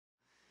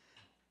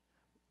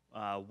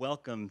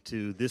Welcome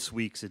to this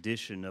week's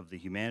edition of the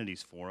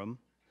Humanities Forum.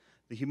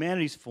 The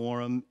Humanities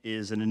Forum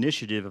is an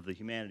initiative of the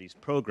Humanities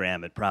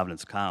program at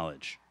Providence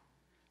College,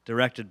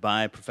 directed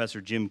by Professor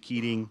Jim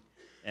Keating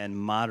and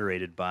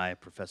moderated by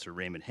Professor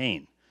Raymond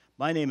Aron.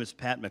 My name is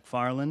Pat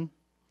McFarland.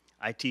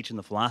 I teach in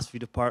the philosophy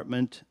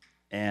department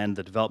and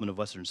the Development of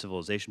Western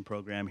Civilization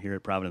program here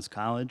at Providence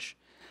College.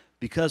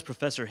 Because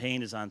Professor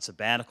Aron is on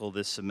sabbatical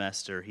this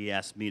semester, he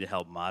asked me to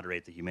help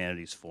moderate the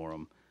Humanities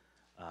Forum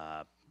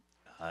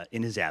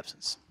in his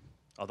absence,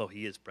 although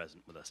he is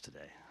present with us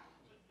today.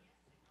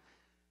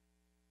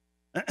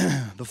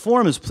 The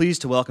forum is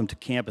pleased to welcome to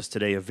campus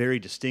today a very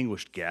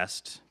distinguished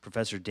guest,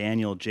 Professor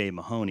Daniel J.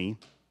 Mahoney.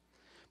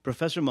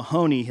 Professor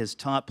Mahoney has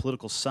taught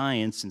political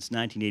science since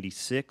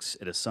 1986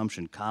 at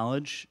Assumption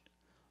College,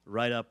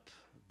 right up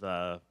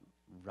the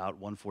Route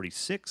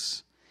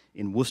 146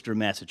 in Worcester,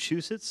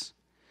 Massachusetts,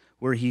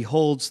 where he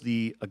holds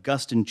the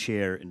Augustine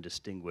Chair in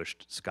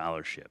Distinguished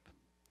Scholarship.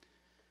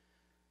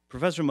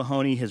 Professor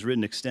Mahoney has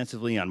written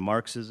extensively on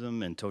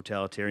Marxism and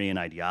totalitarian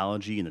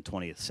ideology in the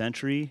 20th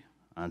century,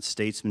 on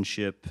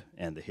statesmanship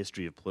and the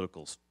history of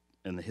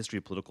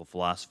political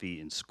philosophy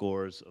in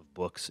scores of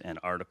books and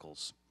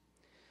articles.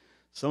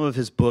 Some of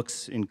his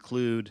books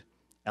include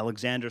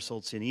Aleksandr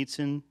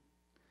Solzhenitsyn,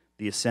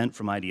 The Ascent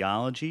from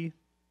Ideology,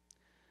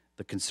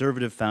 The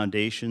Conservative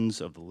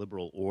Foundations of the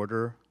Liberal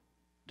Order,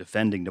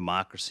 Defending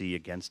Democracy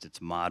Against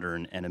Its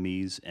Modern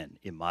Enemies and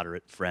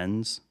Immoderate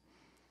Friends,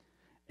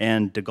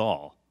 and De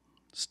Gaulle,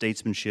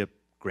 Statesmanship,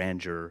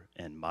 Grandeur,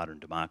 and Modern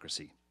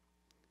Democracy.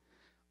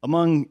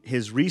 Among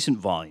his recent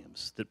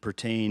volumes that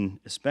pertain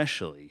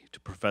especially to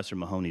Professor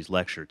Mahoney's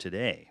lecture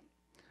today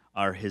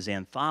are his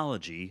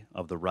anthology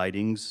of the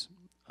writings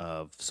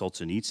of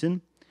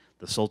Solzhenitsyn,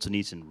 The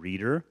Solzhenitsyn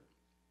Reader,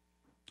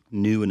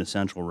 New and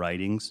Essential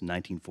Writings,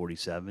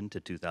 1947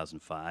 to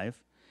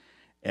 2005,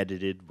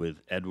 edited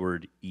with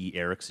Edward E.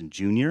 Erickson,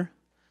 Jr.,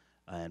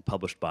 and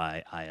published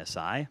by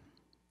ISI.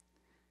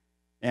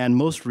 And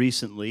most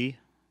recently,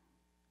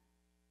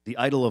 The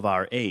Idol of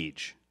Our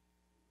Age,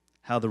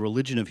 How the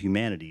Religion of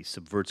Humanity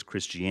Subverts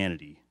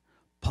Christianity,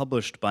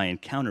 published by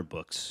Encounter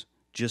Books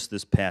just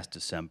this past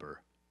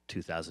December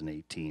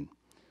 2018,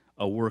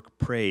 a work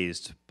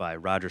praised by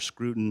Roger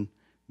Scruton,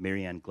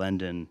 Marianne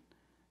Glendon,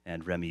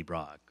 and Remy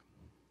Bragg.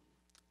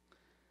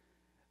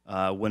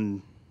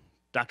 When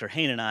Dr.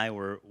 Hain and I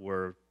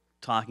were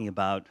talking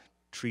about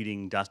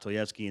treating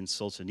Dostoevsky and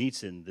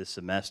Solzhenitsyn this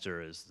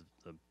semester as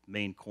the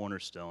main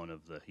cornerstone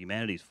of the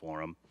Humanities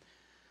Forum,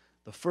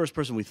 the first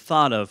person we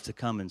thought of to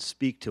come and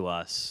speak to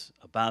us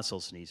about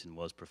Solzhenitsyn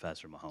was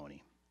Professor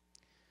Mahoney.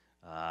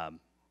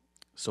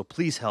 So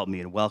please help me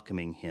in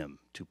welcoming him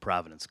to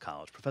Providence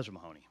College. Professor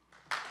Mahoney.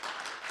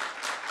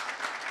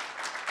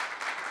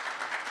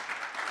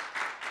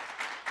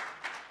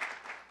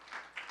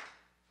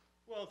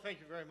 Well, thank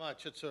you very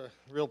much. It's a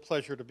real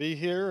pleasure to be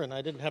here, and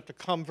I didn't have to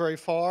come very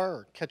far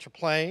or catch a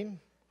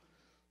plane.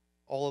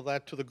 All of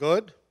that to the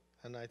good,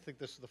 and I think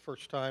this is the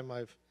first time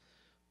I've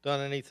done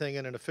anything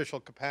in an official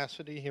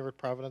capacity here at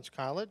Providence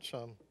College, so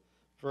I'm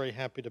very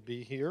happy to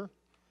be here.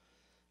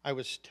 I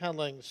was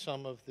telling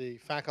some of the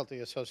faculty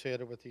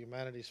associated with the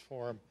Humanities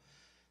Forum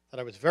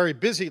that I was very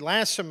busy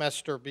last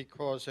semester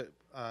because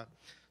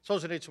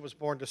Solzhenitsyn was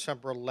born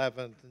December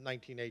 11th,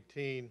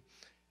 1918,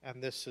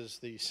 and this was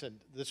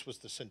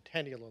the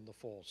centennial in the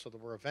fall. So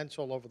there were events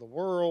all over the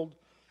world,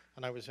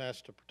 and I was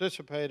asked to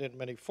participate in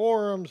many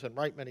forums and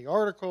write many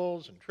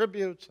articles and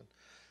tributes,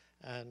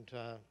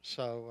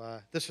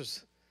 so this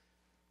is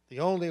the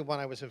only one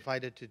I was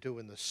invited to do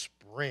in the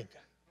spring.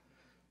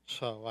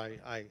 So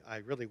I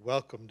really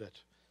welcomed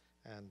it.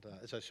 And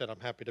as I said,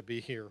 I'm happy to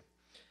be here.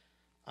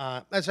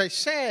 As I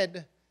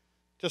said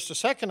just a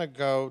second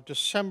ago,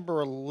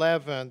 December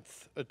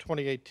 11th,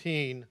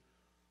 2018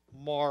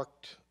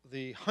 marked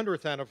the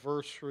 100th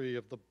anniversary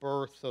of the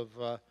birth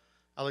of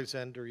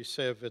Alexander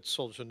Isayevich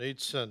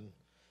Solzhenitsyn.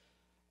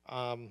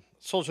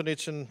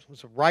 Solzhenitsyn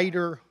was a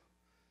writer,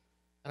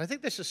 and I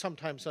think this is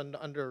sometimes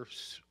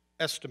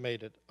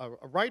underestimated, a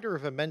writer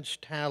of immense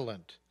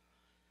talent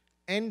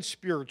and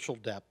spiritual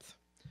depth.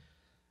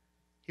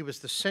 He was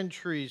the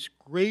century's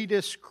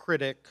greatest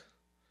critic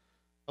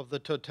of the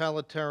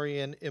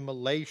totalitarian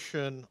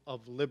immolation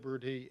of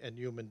liberty and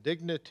human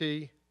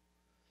dignity,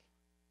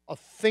 a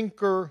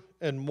thinker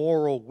and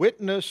moral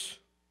witness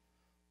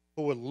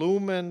who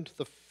illumined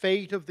the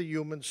fate of the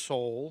human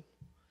soul,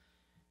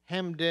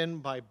 hemmed in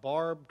by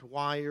barbed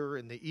wire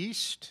in the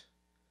East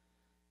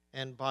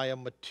and by a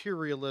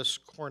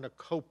materialist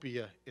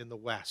cornucopia in the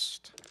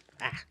West.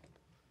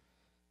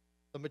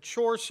 The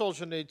mature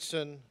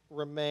Solzhenitsyn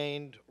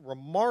remained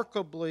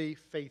remarkably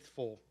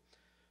faithful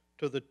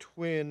to the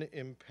twin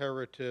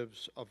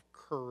imperatives of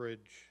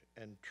courage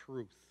and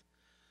truth.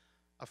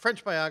 A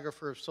French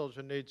biographer of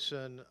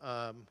Solzhenitsyn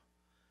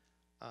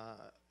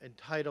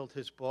entitled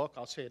his book,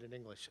 I'll say it in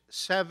English,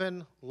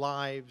 7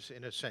 Lives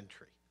in a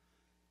Century.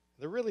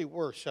 There really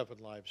were 7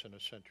 lives in a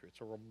century.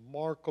 It's a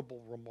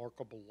remarkable,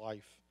 remarkable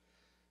life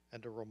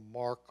and a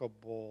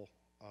remarkable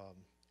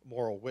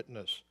moral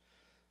witness.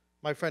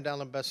 My friend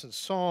Alan Besson's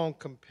song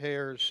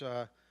compares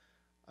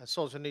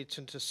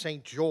Solzhenitsyn to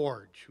St.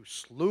 George, who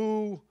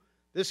slew,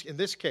 in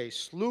this case,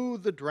 slew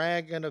the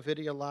dragon of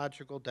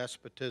ideological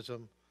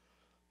despotism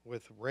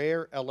with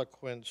rare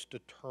eloquence,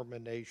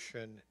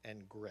 determination,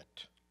 and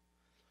grit.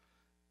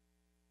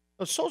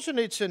 Now,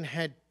 Solzhenitsyn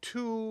had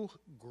two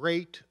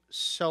great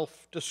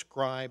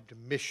self-described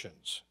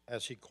missions,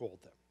 as he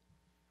called them.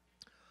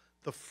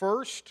 The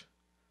first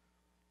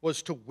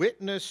was to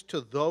witness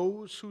to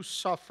those who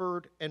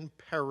suffered and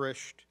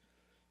perished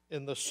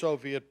in the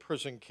Soviet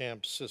prison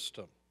camp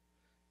system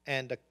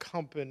and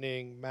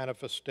accompanying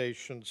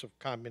manifestations of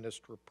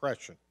communist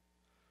repression.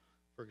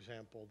 For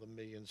example, the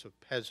millions of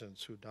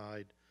peasants who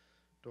died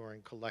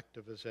during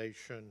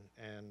collectivization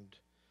and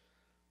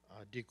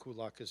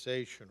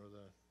dekulakization, or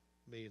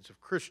the millions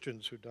of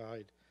Christians who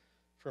died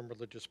from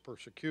religious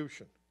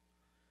persecution.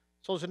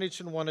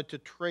 Solzhenitsyn wanted to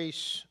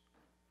trace,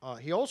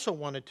 he also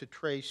wanted to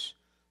trace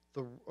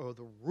the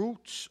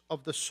roots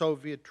of the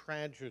Soviet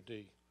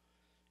tragedy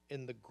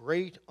in the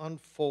great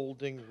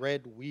unfolding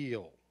red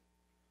wheel,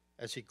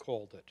 as he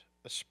called it,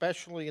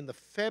 especially in the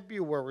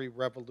February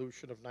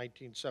Revolution of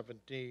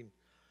 1917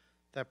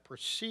 that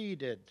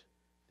preceded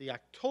the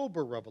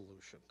October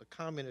Revolution, the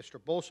Communist or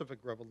Bolshevik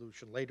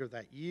Revolution later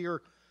that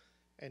year,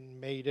 and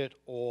made it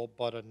all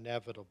but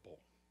inevitable.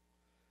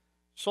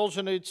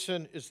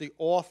 Solzhenitsyn is the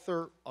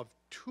author of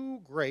two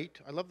great,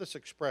 I love this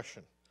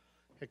expression,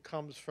 it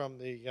comes from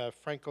the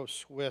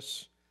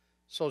Franco-Swiss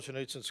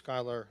Solzhenitsyn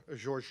scholar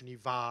Georges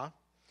Nivat.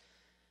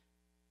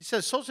 He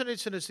says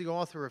Solzhenitsyn is the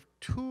author of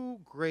two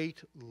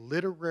great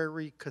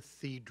literary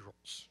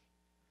cathedrals.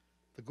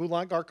 The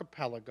Gulag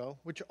Archipelago,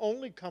 which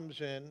only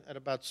comes in at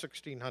about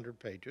 1,600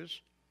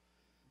 pages.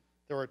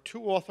 There are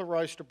two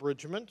authorized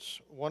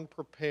abridgments, one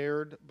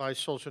prepared by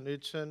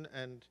Solzhenitsyn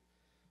and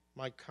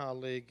my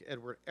colleague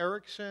Edward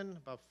Erickson,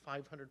 about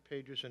 500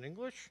 pages in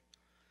English,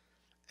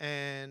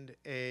 and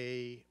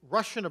a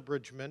Russian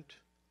abridgment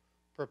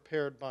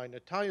prepared by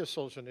Natalia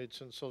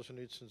Solzhenitsyn,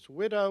 Solzhenitsyn's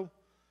widow,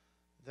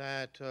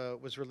 that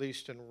was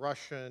released in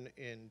Russian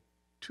in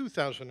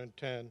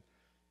 2010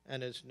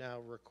 and is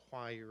now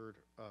required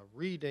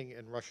reading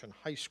in Russian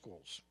high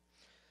schools.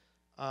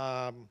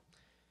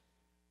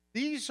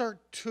 These are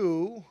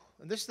two,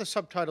 and this is the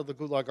subtitle of the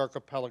Gulag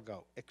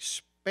Archipelago,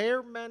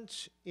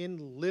 Experiments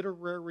in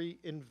Literary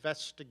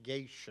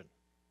Investigation.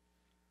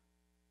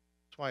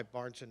 That's why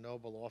Barnes &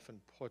 Noble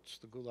often puts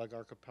the Gulag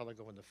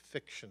Archipelago in the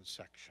fiction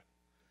section.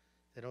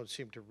 They don't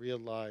seem to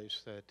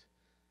realize that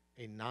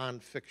a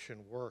nonfiction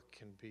work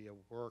can be a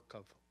work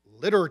of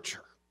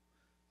literature,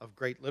 of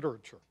great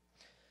literature.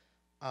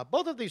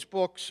 Both of these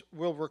books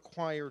will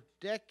require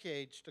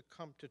decades to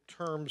come to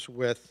terms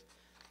with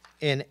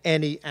in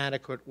any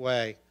adequate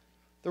way.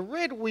 The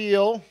Red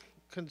Wheel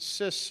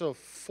consists of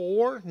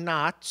 4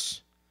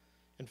 knots,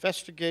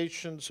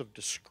 investigations of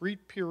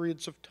discrete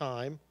periods of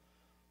time,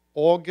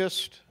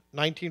 August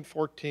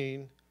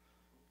 1914,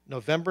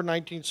 November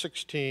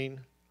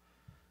 1916,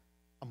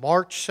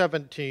 March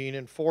 17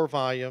 in 4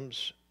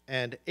 volumes,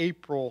 and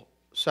April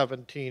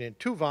 17 in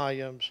 2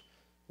 volumes,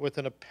 with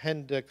an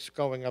appendix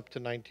going up to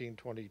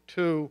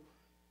 1922,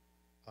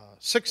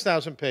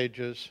 6,000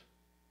 pages,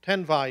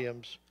 10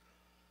 volumes.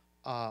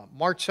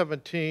 March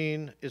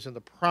 17 is in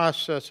the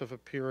process of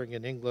appearing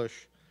in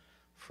English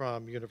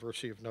from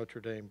University of Notre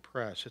Dame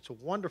Press. It's a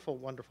wonderful,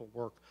 wonderful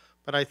work,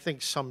 but I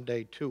think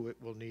someday, too, it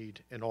will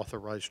need an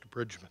authorized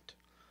abridgment.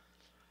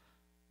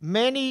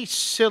 Many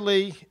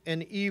silly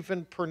and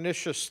even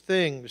pernicious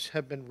things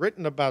have been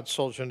written about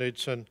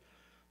Solzhenitsyn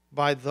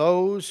by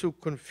those who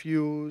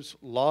confuse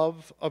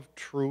love of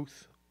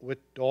truth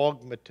with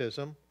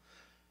dogmatism.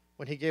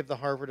 When he gave the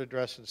Harvard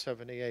address in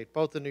 '78,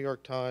 both the New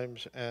York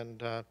Times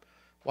and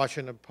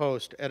Washington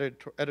Post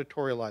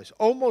editorialized,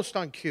 almost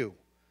on cue,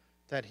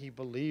 that he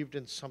believed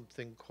in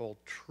something called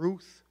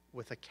truth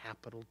with a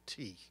capital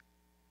T.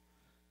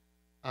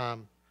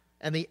 And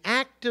the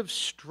active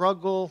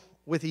struggle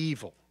with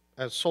evil,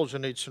 as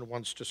Solzhenitsyn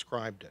once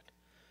described it.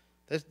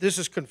 This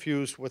is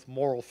confused with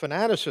moral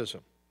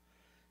fanaticism.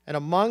 And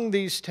among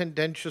these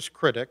tendentious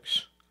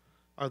critics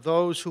are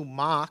those who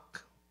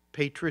mock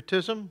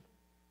patriotism,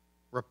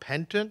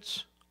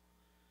 repentance,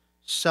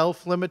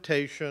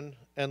 self-limitation,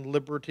 and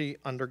liberty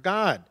under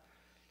God.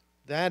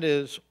 That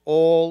is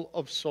all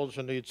of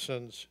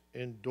Solzhenitsyn's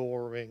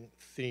enduring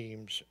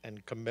themes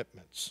and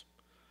commitments.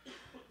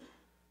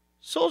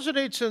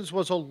 Solzhenitsyn's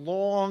was a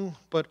long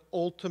but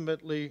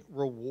ultimately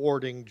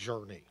rewarding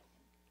journey.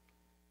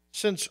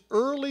 Since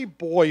early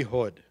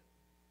boyhood,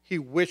 he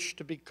wished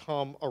to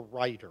become a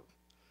writer.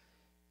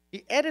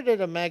 He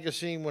edited a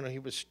magazine when he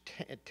was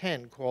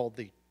 10 called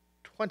The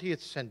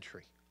 20th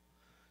Century.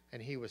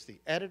 And he was the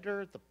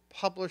editor, the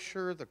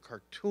publisher, the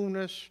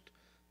cartoonist,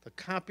 the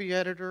copy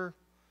editor,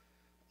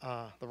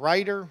 the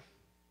writer.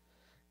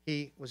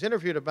 He was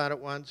interviewed about it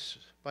once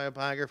by a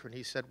biographer, and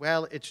he said,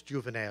 well, it's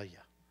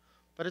juvenilia.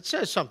 But it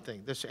says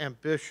something, this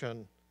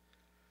ambition.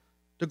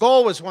 De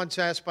Gaulle was once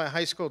asked by a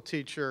high school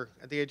teacher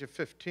at the age of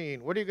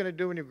 15, what are you going to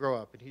do when you grow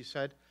up? And he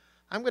said,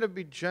 I'm going to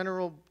be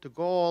General de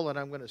Gaulle, and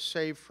I'm going to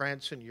save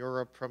France and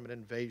Europe from an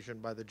invasion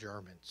by the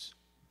Germans.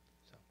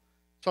 So,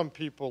 some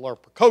people are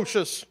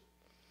precocious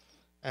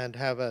and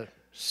have a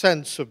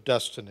sense of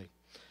destiny.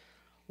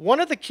 One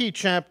of the key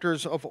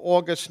chapters of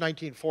August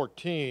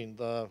 1914,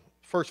 the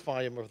first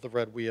volume of the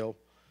Red Wheel,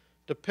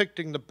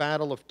 depicting the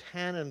Battle of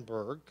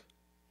Tannenberg,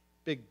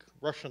 big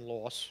Russian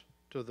loss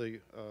to the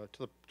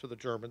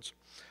Germans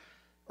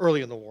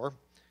early in the war,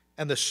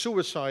 and the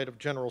suicide of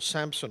General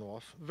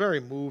Samsonov, very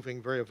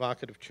moving, very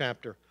evocative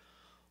chapter,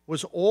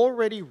 was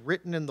already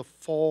written in the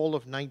fall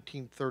of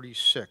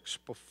 1936,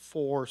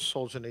 before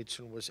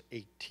Solzhenitsyn was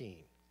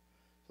 18.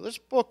 So this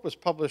book was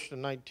published in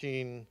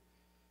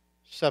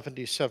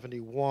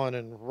 1970-71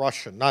 in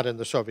Russia, not in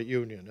the Soviet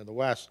Union, in the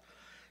West.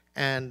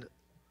 And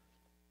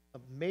the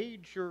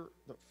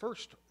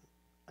first,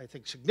 I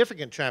think,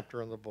 significant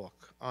chapter in the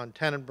book on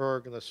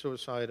Tannenberg and the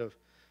suicide of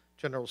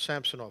General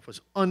Samsonov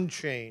was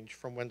unchanged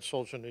from when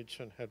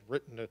Solzhenitsyn had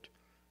written it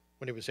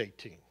when he was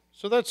 18.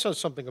 So that says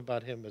something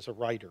about him as a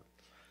writer.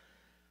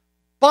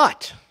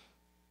 But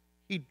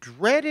he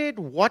dreaded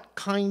what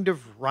kind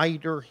of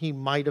writer he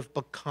might have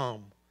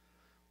become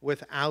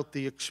without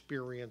the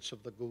experience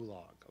of the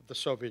Gulag, of the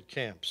Soviet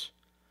camps.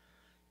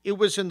 It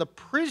was in the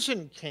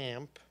prison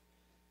camp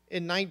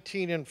in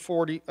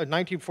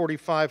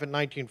 1945 and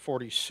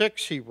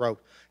 1946, he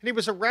wrote. And he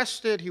was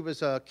arrested. He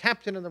was a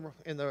captain in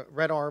the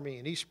Red Army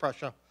in East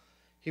Prussia.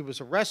 He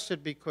was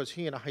arrested because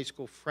he and a high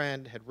school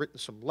friend had written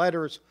some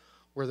letters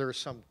where there were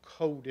some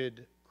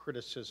coded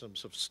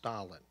criticisms of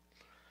Stalin.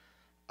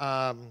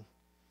 So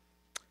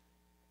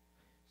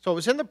it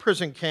was in the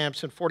prison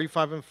camps in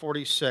 45 and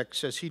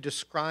 46, as he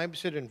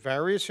describes it in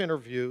various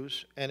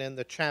interviews and in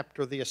the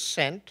chapter, The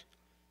Ascent.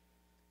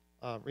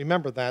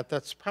 Remember that.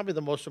 That's probably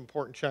the most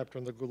important chapter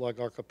in the Gulag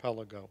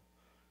Archipelago,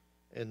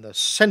 in the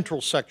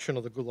central section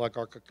of the Gulag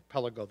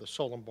Archipelago, the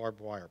soul and barbed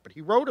wire. But he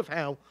wrote of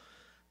how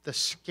the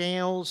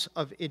scales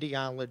of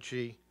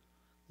ideology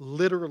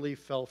literally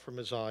fell from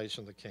his eyes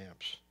in the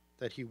camps,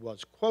 that he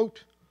was,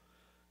 quote,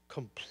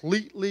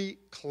 completely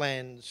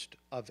cleansed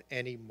of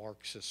any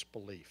Marxist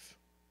belief.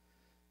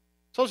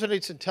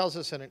 Solzhenitsyn tells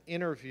us in an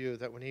interview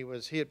that when he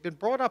had been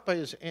brought up by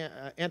his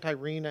Aunt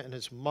Irina and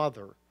his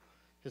mother.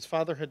 His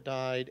father had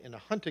died in a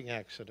hunting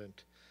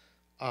accident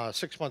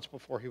 6 months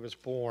before he was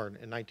born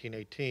in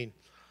 1918.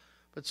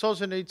 But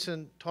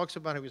Solzhenitsyn talks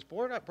about how he was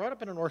brought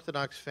up in an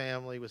Orthodox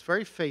family, was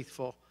very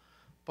faithful,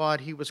 but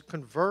he was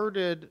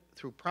converted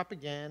through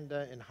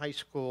propaganda in high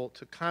school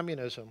to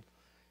communism,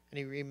 and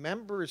he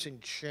remembers in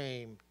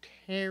shame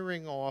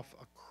tearing off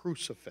a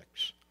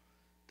crucifix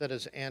that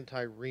his Aunt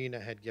Irina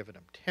had given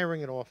him,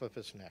 tearing it off of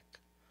his neck.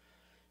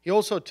 He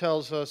also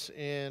tells us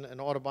in an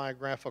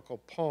autobiographical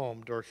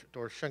poem,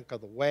 Dorshenka,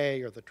 The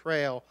Way or The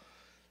Trail,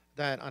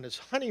 that on his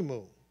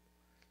honeymoon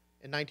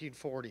in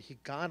 1940, he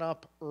got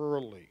up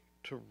early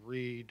to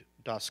read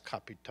Das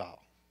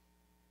Kapital.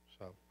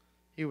 So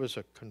he was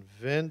a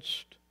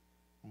convinced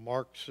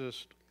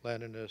Marxist,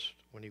 Leninist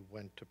when he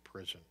went to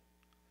prison.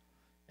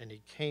 And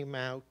he came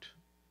out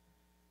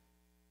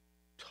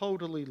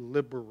totally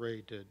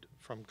liberated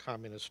from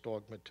communist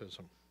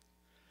dogmatism.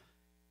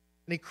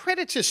 And he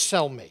credits his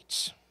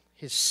cellmates.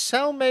 His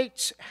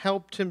cellmates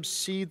helped him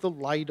see the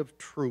light of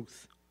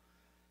truth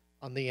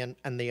and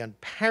the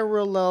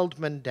unparalleled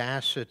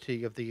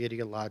mendacity of the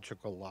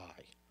ideological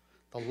lie,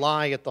 the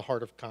lie at the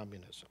heart of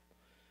communism,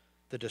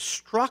 the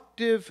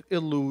destructive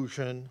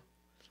illusion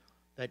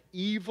that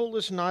evil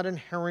is not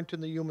inherent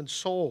in the human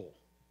soul,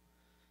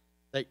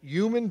 that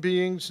human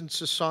beings and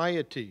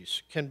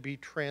societies can be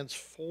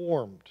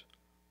transformed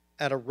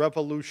at a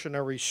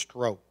revolutionary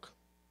stroke,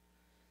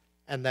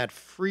 and that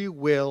free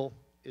will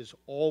is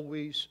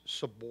always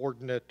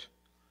subordinate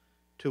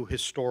to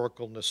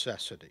historical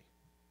necessity.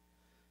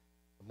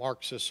 The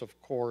Marxists,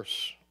 of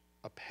course,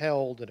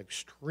 upheld an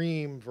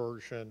extreme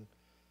version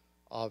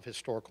of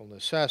historical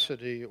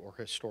necessity or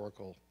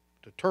historical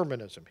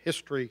determinism.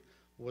 History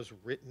was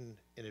written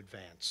in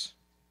advance.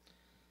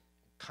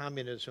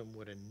 Communism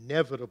would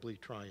inevitably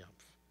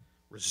triumph.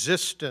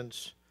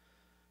 Resistance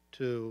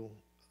to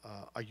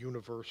a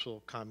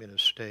universal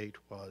communist state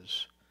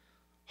was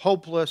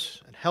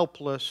hopeless and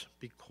helpless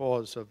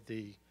because of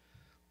the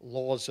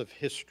laws of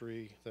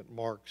history that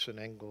Marx and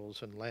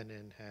Engels and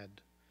Lenin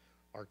had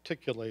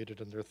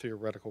articulated in their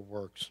theoretical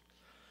works.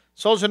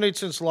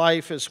 Solzhenitsyn's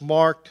life is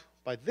marked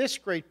by this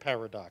great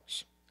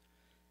paradox.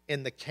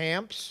 In the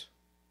camps,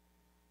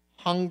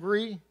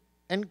 hungry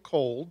and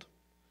cold,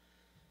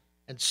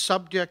 and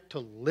subject to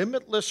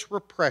limitless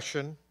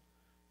repression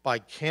by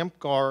camp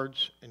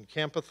guards and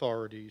camp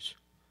authorities,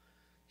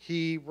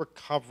 he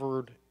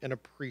recovered an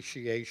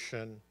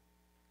appreciation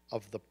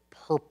of the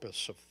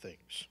purpose of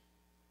things.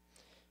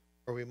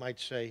 Or we might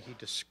say he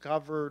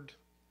discovered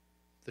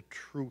the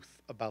truth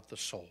about the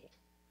soul.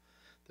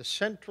 The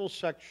central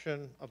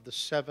section of the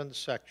 7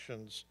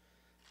 sections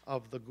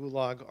of the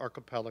Gulag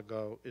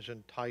Archipelago is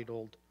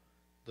entitled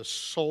The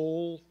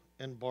Soul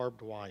and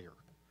Barbed Wire.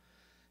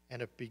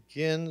 And it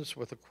begins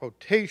with a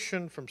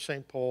quotation from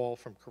St. Paul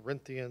from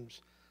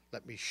Corinthians,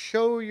 "Let me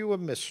show you a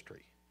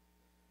mystery.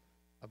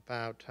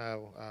 about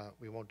how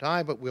we won't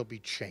die, but we'll be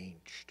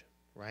changed,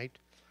 right?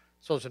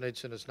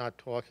 Solzhenitsyn is not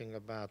talking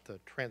about the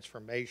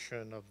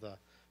transformation of the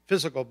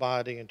physical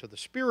body into the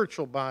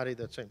spiritual body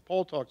that St.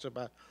 Paul talks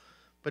about,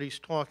 but he's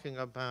talking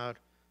about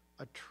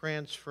a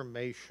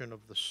transformation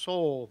of the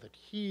soul that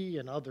he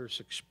and others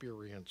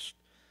experienced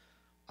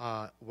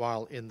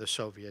while in the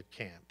Soviet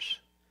camps.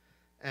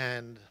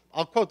 And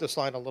I'll quote this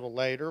line a little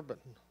later, but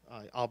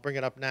I'll bring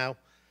it up now.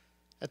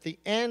 At the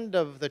end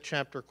of the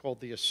chapter called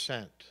The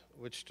Ascent,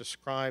 which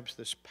describes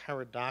this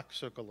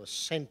paradoxical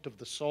ascent of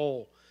the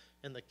soul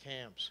in the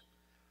camps,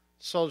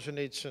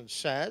 Solzhenitsyn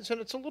says, and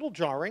it's a little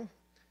jarring,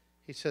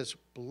 he says,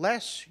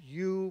 "Bless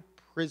you,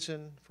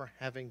 prison, for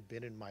having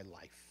been in my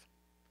life."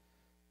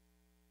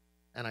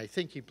 And I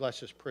think he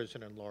blesses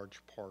prison in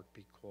large part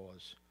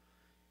because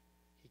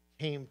he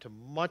came to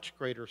much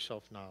greater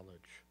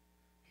self-knowledge.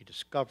 He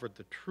discovered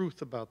the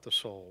truth about the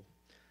soul,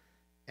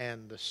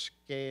 and the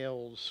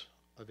scales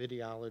of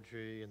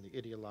ideology and the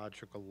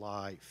ideological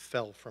lie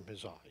fell from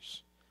his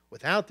eyes.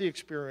 Without the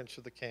experience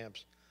of the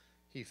camps,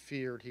 he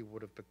feared he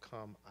would have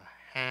become a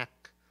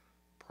hack,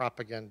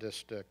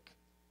 propagandistic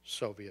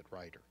Soviet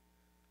writer.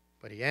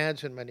 But he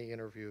adds in many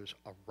interviews,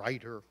 "a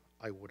writer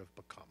I would have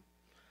become."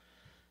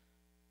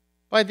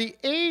 By the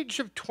age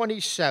of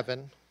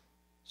 27,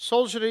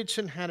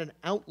 Solzhenitsyn had an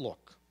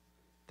outlook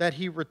that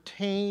he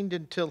retained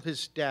until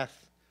his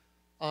death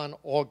on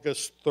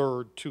August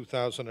 3rd,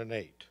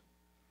 2008.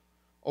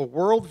 A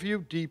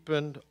worldview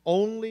deepened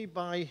only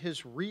by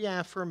his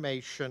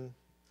reaffirmation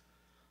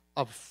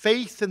of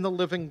faith in the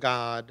living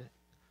God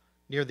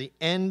near the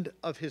end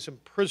of his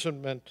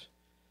imprisonment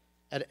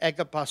at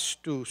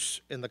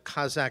Egipastus in the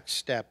Kazakh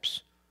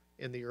steppes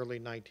in the early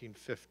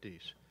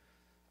 1950s.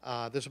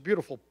 There's a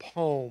beautiful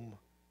poem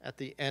at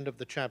the end of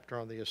the chapter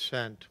on the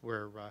Ascent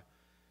where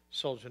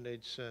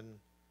Solzhenitsyn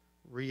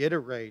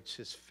reiterates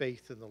his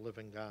faith in the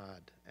living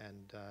God.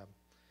 And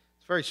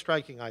it's very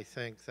striking, I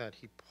think, that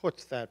he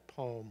puts that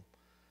poem,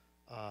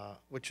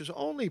 which is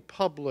only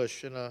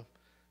published in a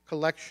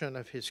collection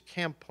of his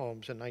camp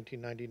poems in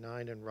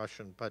 1999 in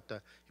Russian, but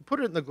he put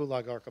it in the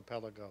Gulag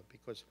Archipelago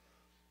because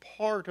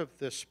part of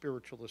this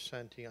spiritual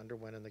ascent he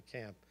underwent in the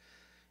camp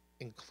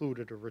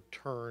included a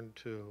return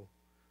to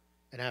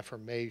an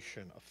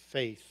affirmation of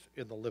faith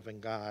in the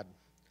living God.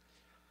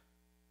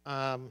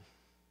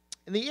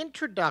 In the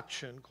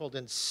introduction, called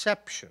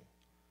Inception,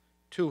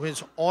 to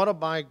his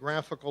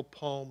autobiographical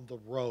poem, The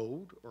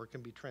Road, or it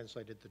can be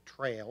translated The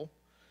Trail,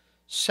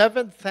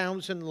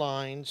 7,000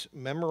 lines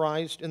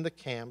memorized in the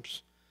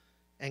camps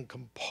and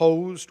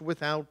composed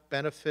without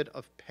benefit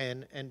of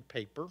pen and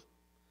paper.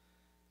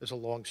 There's a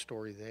long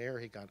story there.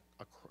 He got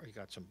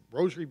some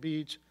rosary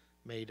beads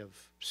made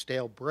of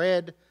stale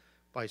bread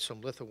by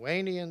some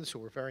Lithuanians who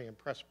were very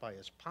impressed by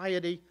his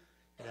piety.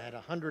 It had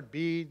 100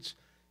 beads,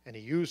 and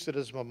he used it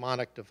as a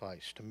mnemonic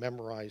device to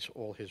memorize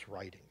all his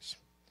writings.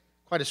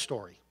 Quite a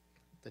story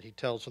that he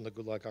tells in the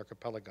Gulag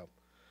Archipelago.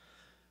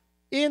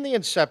 In the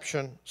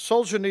Inception,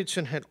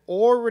 Solzhenitsyn had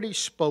already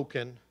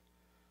spoken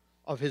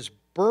of his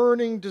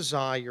burning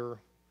desire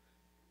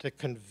to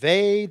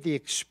convey the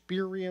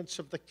experience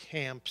of the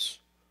camps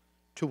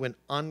to an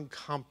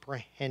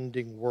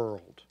uncomprehending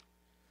world.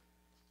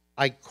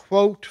 I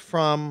quote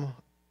from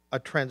a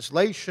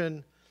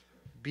translation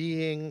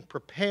being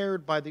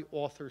prepared by the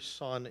author's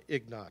son,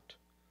 Ignat.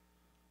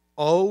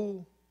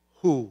 "Oh,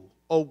 who,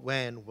 oh,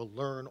 when will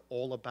learn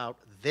all about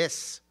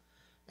this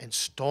and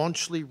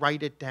staunchly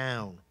write it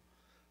down,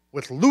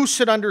 with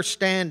lucid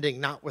understanding,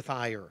 not with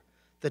ire.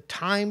 The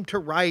time to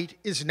write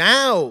is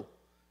now,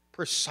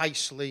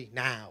 precisely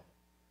now."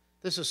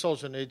 This is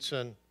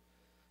Solzhenitsyn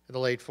in the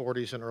late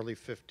 40s and early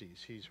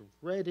 50s. He's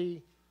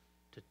ready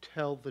to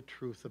tell the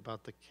truth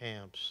about the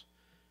camps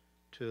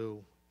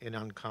to an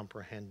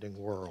uncomprehending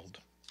world.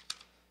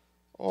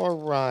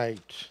 All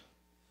right.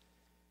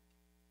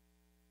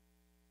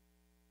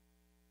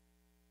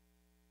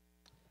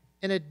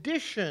 In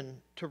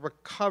addition to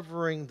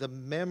recovering the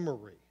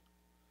memory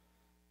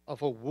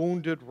of a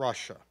wounded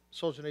Russia,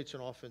 Solzhenitsyn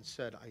often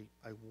said,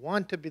 I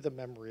want to be the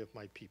memory of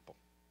my people.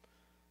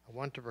 I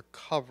want to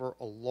recover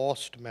a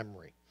lost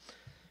memory.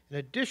 In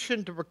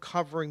addition to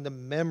recovering the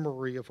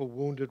memory of a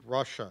wounded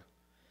Russia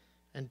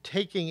and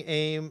taking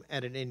aim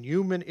at an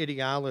inhuman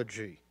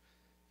ideology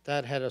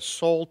that had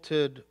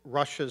assaulted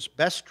Russia's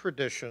best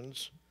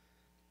traditions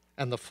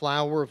and the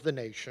flower of the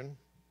nation,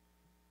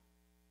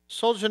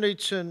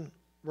 Solzhenitsyn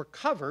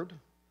recovered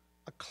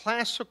a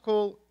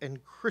classical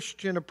and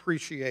Christian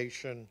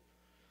appreciation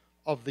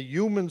of the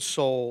human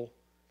soul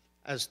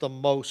as the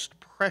most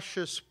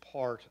precious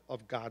part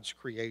of God's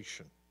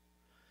creation.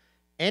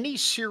 Any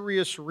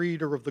serious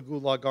reader of the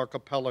Gulag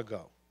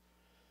Archipelago,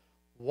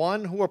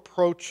 one who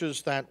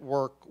approaches that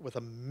work with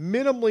a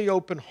minimally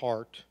open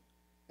heart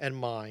and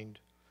mind,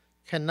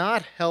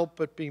 cannot help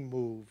but be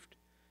moved,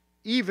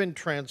 even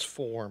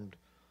transformed,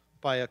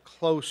 by a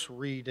close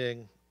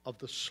reading of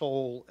The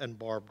Soul and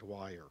Barbed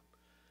Wire,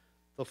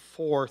 the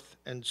fourth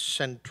and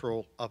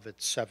central of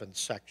its 7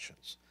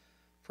 sections.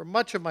 For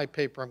much of my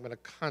paper, I'm going to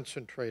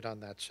concentrate on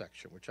that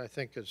section, which I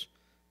think is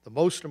the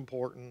most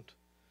important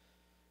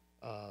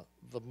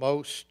the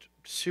most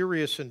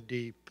serious and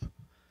deep,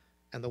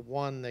 and the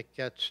one that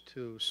gets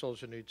to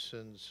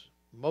Solzhenitsyn's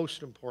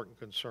most important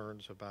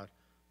concerns about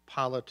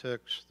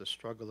politics, the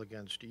struggle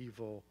against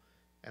evil,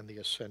 and the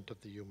ascent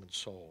of the human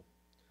soul.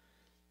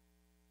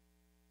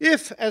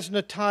 If, as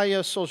Natalia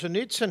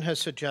Solzhenitsyn has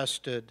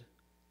suggested,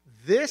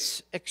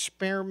 this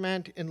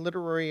experiment in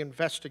literary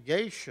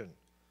investigation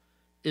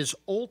is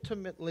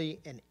ultimately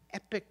an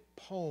epic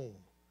poem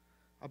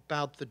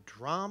about the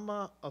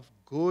drama of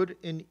good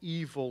and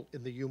evil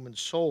in the human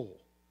soul,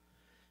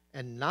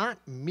 and not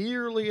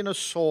merely an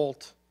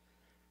assault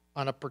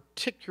on a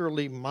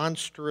particularly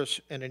monstrous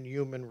and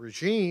inhuman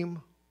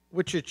regime,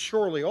 which it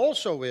surely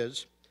also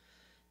is,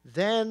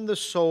 then the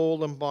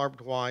soul and barbed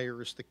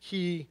wire is the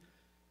key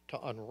to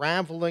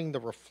unraveling the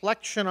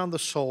reflection on the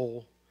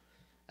soul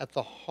at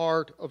the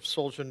heart of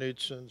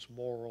Solzhenitsyn's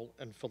moral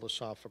and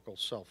philosophical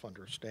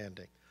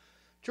self-understanding.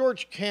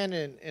 George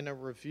Kennan, in a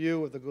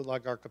review of the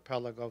Gulag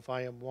Archipelago,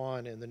 Volume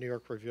 1 in the New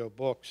York Review of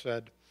Books,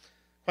 said,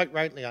 quite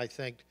rightly, I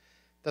think,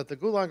 that the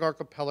Gulag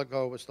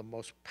Archipelago was the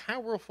most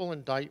powerful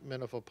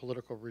indictment of a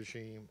political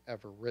regime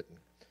ever written.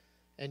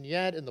 And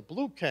yet, in the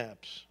Blue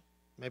Caps,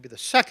 maybe the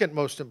second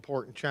most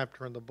important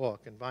chapter in the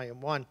book, in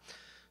Volume 1,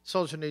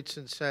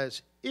 Solzhenitsyn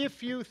says,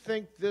 if you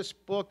think this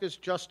book is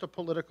just a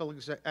political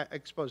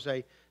expose,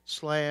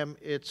 slam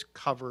its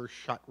cover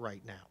shut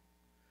right now.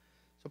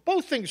 So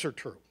both things are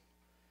true.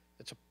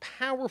 It's a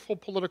powerful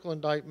political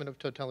indictment of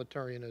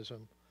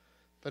totalitarianism,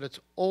 but it's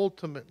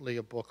ultimately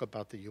a book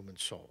about the human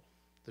soul,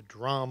 the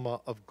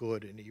drama of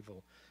good and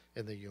evil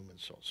in the human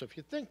soul. So if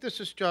you think this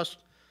is just,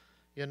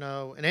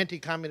 an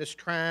anti-communist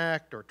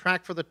tract or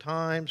tract for the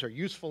times or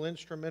useful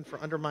instrument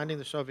for undermining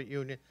the Soviet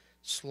Union,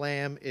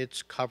 slam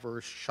its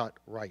covers shut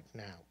right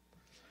now.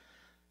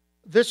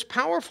 This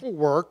powerful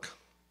work,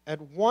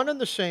 at one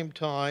and the same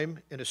time,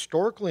 an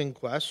historical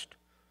inquest,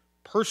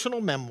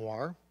 personal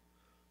memoir,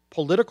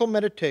 political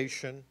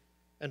meditation,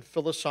 and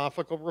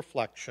philosophical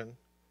reflection,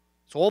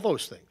 it's all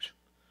those things,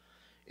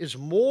 is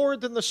more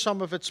than the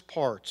sum of its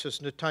parts,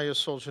 as Natalia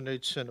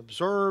Solzhenitsyn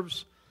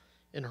observes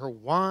in her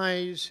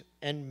wise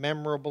and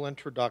memorable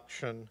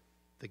introduction,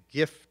 The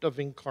Gift of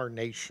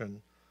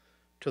Incarnation,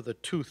 to the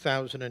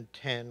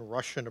 2010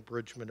 Russian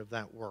abridgment of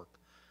that work.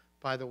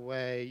 By the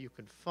way, you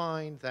can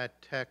find that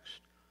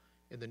text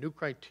in the New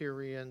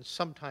Criterion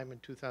sometime in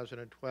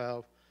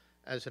 2012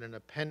 as an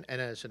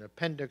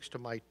appendix to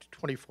my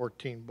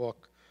 2014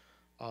 book,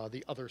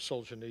 The Other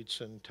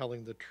Solzhenitsyn,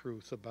 Telling the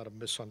Truth About a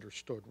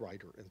Misunderstood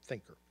Writer and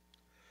Thinker.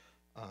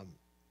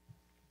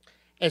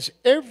 As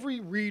every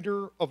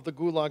reader of the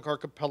Gulag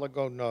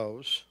Archipelago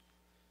knows,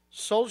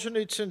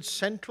 Solzhenitsyn's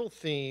central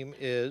theme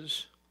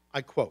is,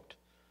 I quote,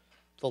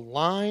 the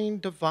line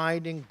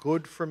dividing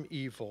good from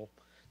evil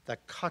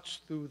that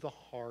cuts through the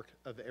heart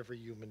of every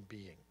human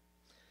being.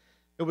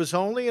 It was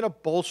only in a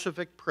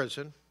Bolshevik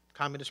prison,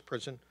 communist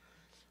prison,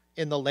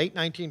 in the late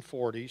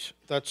 1940s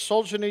that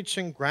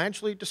Solzhenitsyn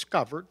gradually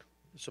discovered,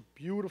 it's a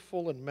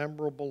beautiful and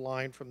memorable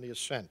line from the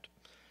Ascent,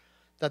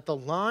 that the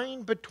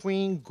line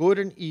between good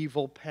and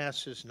evil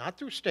passes not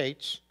through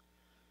states,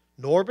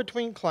 nor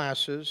between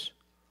classes,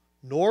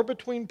 nor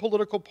between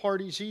political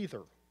parties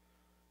either,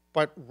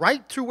 but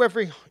right through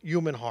every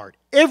human heart,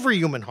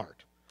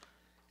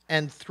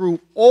 and through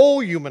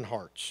all human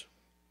hearts.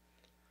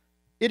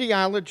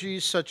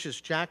 Ideologies such as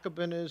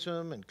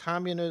Jacobinism and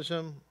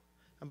communism,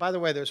 and by the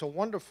way, there's a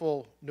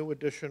wonderful new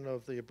edition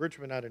of the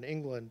abridgment out in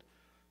England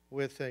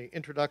with an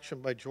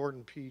introduction by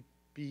Jordan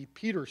B.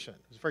 Peterson.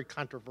 It's very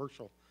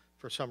controversial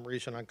for some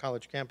reason on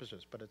college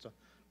campuses, but it's a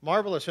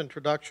marvelous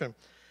introduction.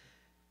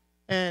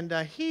 And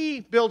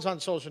he builds on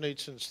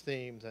Solzhenitsyn's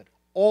theme that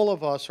all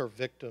of us are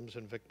victims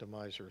and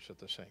victimizers at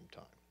the same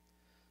time.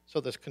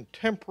 So this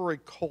contemporary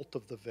cult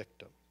of the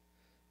victim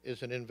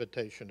is an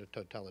invitation to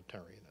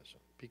totalitarianism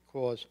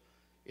because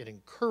it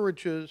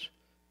encourages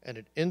and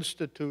it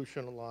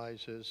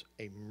institutionalizes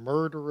a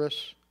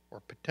murderous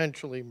or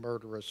potentially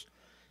murderous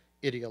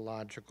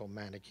ideological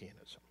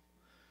Manichaeanism.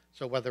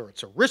 So whether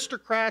it's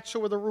aristocrats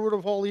who are the root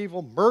of all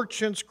evil,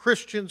 merchants,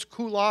 Christians,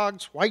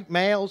 kulaks, white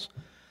males,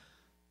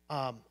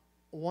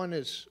 one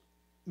is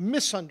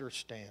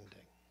misunderstanding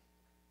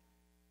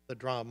the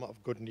drama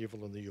of good and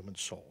evil in the human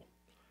soul.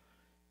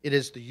 It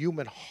is the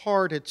human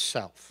heart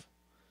itself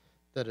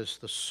that is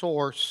the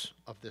source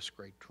of this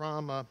great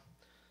drama.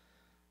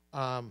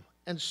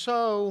 And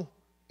so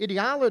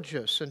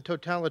ideologists and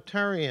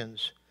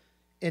totalitarians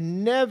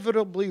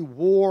inevitably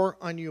war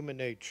on human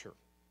nature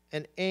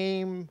and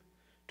aim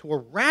to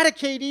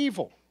eradicate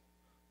evil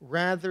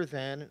rather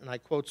than, and I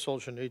quote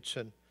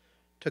Solzhenitsyn,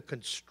 to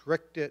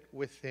constrict it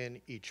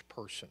within each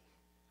person.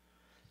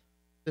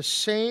 The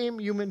same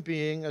human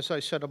being, as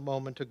I said a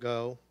moment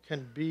ago,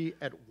 can be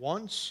at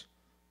once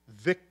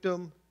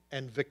victim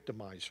and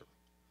victimizer.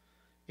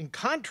 In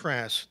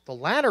contrast, the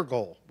latter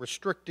goal,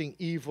 restricting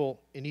evil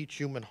in each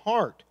human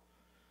heart,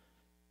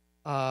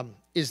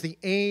 is the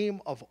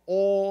aim of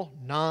all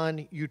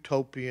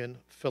non-utopian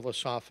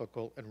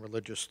philosophical and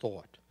religious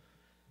thought.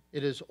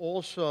 It is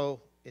also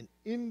an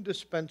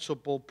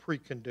indispensable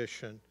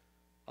precondition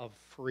of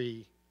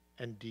free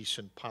and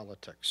decent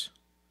politics.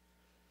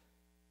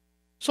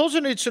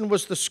 Solzhenitsyn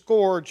was the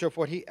scourge of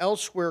what he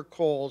elsewhere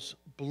calls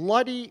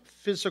bloody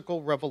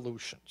physical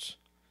revolutions,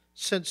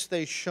 since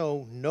they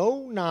show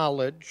no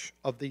knowledge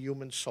of the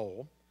human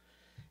soul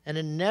and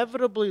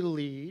inevitably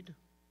lead,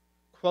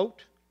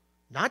 quote,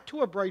 not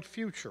to a bright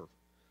future,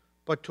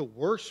 but to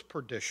worse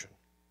perdition,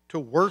 to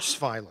worse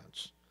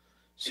violence.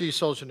 See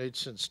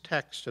Solzhenitsyn's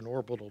text, An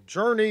Orbital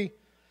Journey,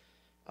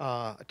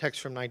 a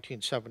text from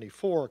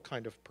 1974, a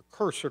kind of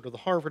precursor to the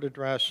Harvard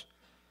Address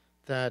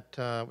that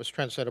was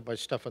translated by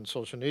Stefan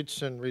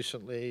Solzhenitsyn,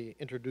 recently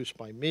introduced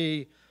by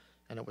me,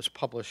 and it was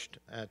published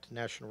at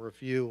National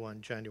Review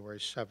on January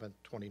 7th,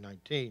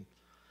 2019.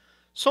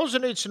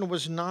 Solzhenitsyn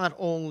was not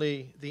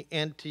only the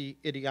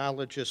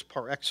anti-ideologist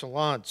par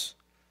excellence,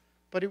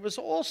 but he was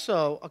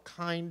also a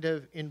kind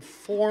of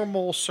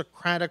informal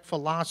Socratic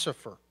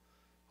philosopher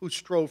who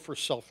strove for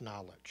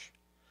self-knowledge.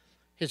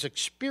 His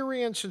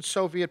experience in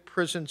Soviet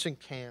prisons and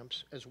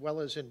camps, as well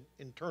as in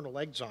internal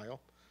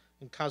exile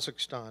in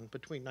Kazakhstan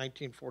between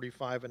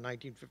 1945 and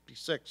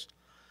 1956,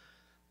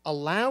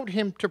 allowed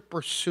him to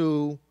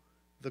pursue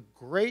the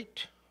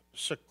great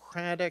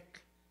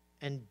Socratic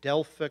and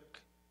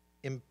Delphic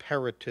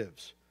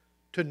imperatives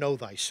to know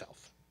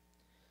thyself.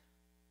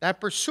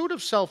 That pursuit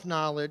of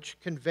self-knowledge,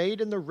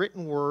 conveyed in the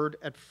written word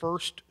at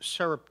first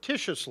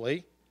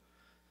surreptitiously,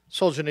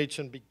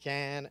 Solzhenitsyn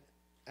began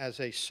as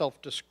a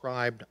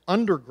self-described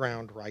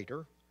underground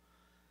writer,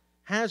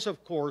 has,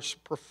 of course,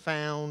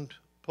 profound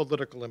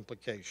political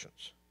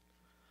implications.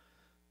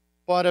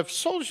 But if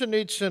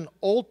Solzhenitsyn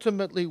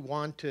ultimately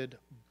wanted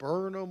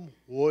Birnam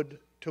Wood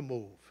to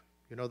move,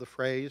 you know the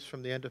phrase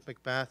from the end of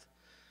Macbeth?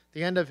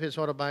 The end of his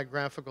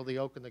autobiographical, The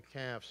Oak and the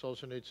Calf,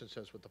 Solzhenitsyn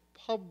says, with the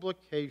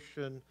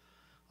publication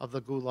of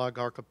the Gulag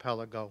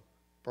Archipelago,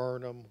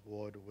 Birnam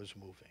Wood was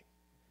moving.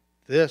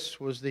 This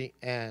was the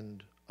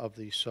end of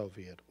the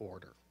Soviet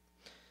order.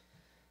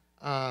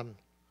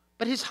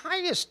 But his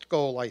highest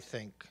goal, I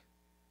think,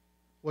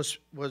 was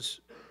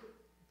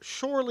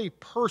surely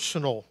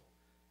personal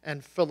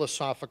and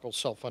philosophical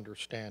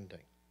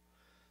self-understanding.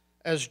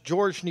 As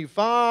Georges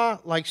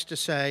Nivat likes to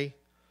say,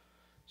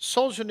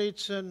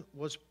 Solzhenitsyn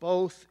was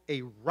both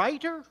a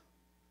writer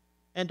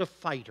and a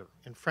fighter,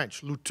 in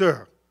French,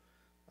 lutteur,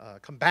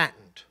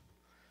 combatant.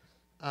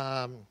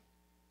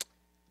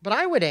 But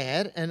I would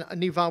add, and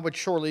Nivat would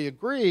surely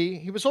agree,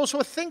 he was also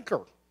a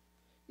thinker,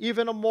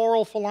 even a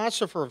moral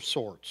philosopher of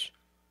sorts.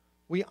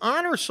 We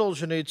honor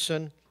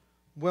Solzhenitsyn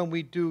when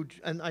we do,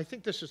 and I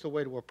think this is the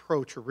way to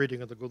approach a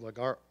reading of the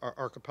Gulag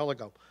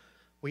Archipelago.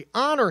 We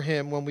honor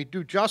him when we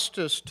do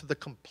justice to the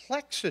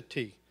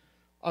complexity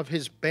of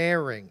his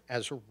bearing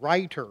as a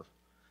writer,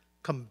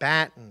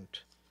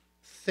 combatant,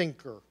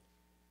 thinker,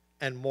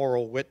 and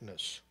moral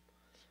witness.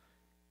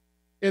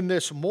 In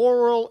this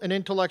moral and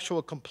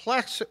intellectual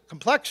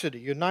complexity,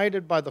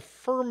 united by the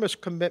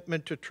firmest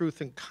commitment to truth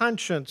and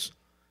conscience,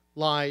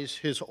 lies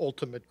his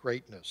ultimate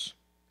greatness.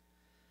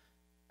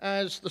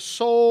 As The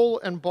Soul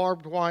and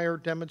Barbed Wire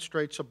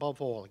demonstrates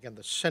above all, again,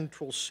 the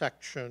central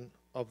section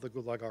of the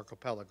Gulag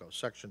Archipelago,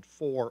 section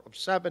 4 of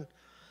 7,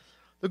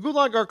 the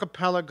Gulag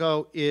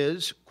Archipelago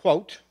is,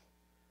 quote,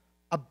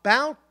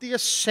 about the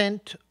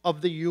ascent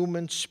of the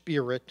human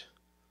spirit,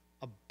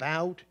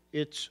 about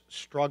its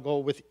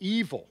struggle with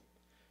evil,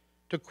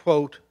 to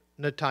quote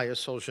Nataya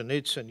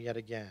Solzhenitsyn yet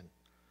again.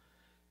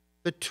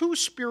 The two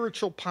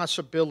spiritual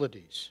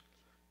possibilities,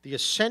 the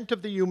ascent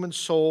of the human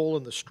soul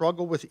and the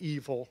struggle with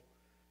evil,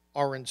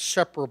 are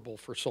inseparable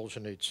for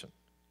Solzhenitsyn.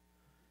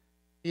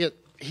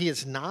 He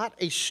is not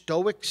a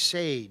stoic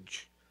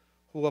sage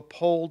who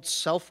upholds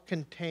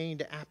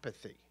self-contained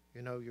apathy.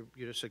 You know, you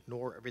just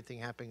ignore everything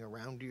happening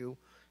around you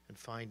and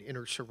find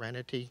inner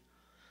serenity.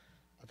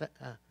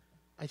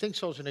 I think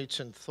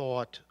Solzhenitsyn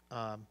thought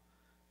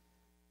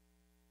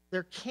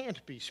there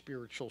can't be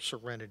spiritual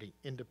serenity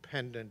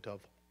independent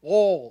of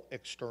all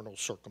external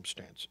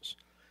circumstances.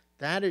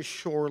 That is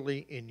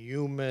surely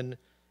inhuman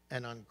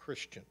and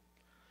unchristian.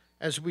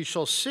 As we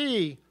shall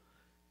see,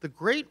 the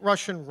great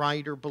Russian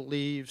writer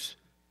believes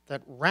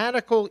that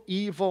radical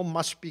evil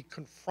must be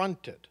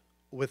confronted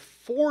with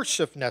force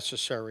if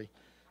necessary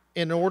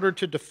in order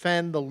to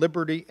defend the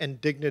liberty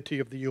and dignity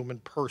of the human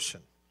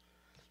person.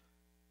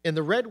 In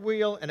The Red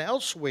Wheel and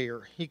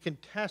elsewhere, he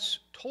contests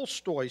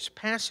Tolstoy's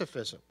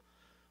pacifism,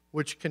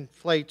 which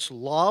conflates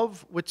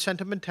love with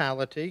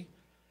sentimentality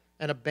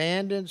and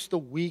abandons the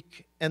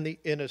weak and the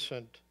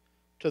innocent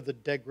to the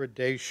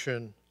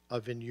degradation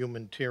of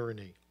inhuman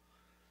tyranny.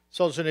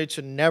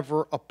 Solzhenitsyn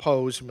never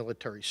opposed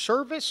military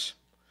service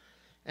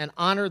and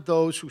honored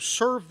those who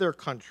served their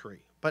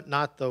country, but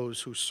not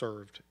those who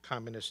served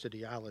communist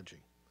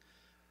ideology.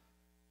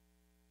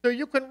 So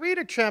you can read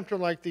a chapter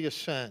like The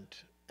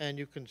Ascent, and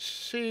you can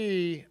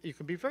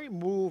be very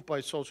moved by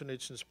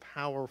Solzhenitsyn's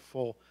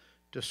powerful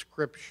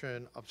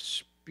description of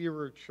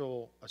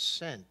spiritual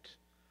ascent,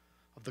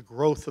 of the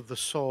growth of the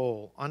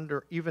soul,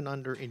 even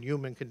under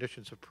inhuman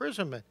conditions of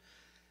imprisonment.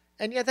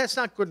 And yet that's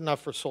not good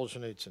enough for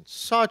Solzhenitsyn.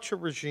 Such a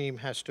regime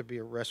has to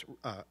be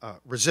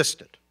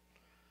resisted.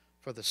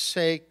 for the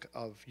sake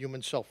of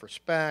human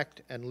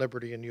self-respect and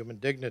liberty and human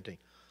dignity.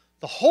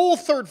 The whole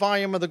third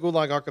volume of the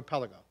Gulag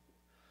Archipelago.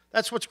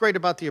 That's what's great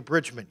about the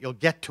abridgment. You'll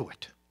get to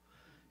it.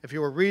 If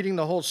you were reading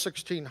the whole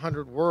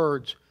 1,600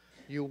 words,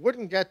 you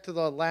wouldn't get to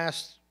the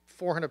last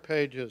 400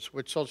 pages,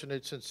 which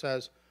Solzhenitsyn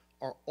says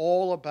are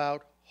all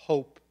about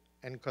hope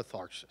and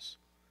catharsis.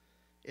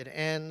 It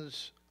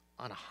ends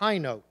on a high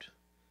note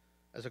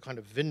as a kind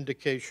of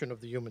vindication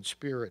of the human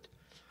spirit.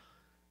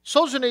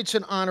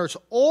 Solzhenitsyn honors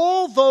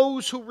all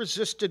those who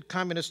resisted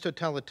communist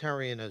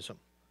totalitarianism,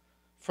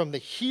 from the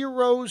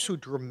heroes who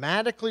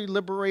dramatically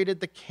liberated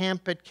the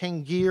camp at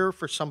Kengir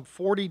for some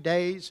 40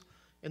 days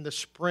in the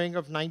spring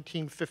of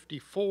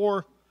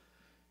 1954,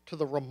 to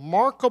the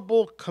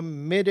remarkable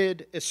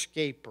committed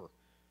escaper,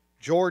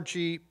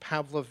 Georgy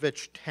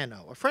Pavlovich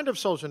Tenno, a friend of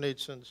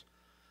Solzhenitsyn's,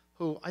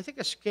 who I think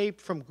escaped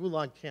from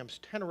Gulag camps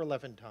 10 or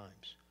 11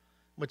 times,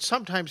 would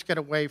sometimes get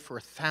away for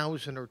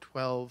 1,000 or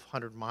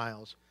 1,200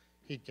 miles.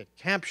 He'd get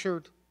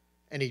captured,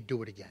 and he'd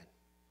do it again.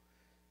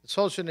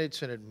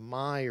 Solzhenitsyn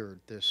admired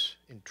this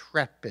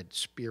intrepid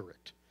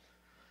spirit.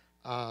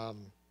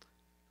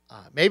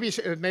 Maybe these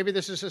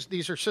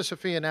are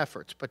Sisyphean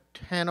efforts, but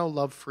Tenno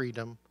loved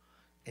freedom,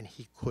 and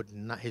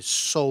his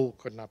soul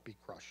could not be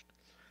crushed.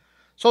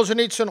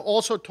 Solzhenitsyn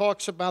also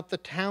talks about the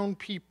town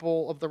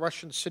people of the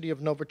Russian city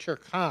of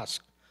Novocherkassk,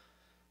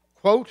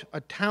 quote,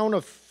 a town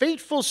of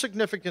fateful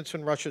significance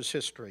in Russia's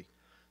history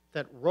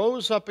that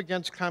rose up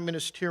against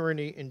communist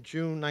tyranny in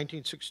June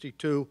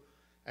 1962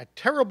 at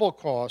terrible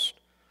cost,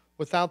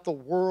 without the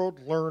world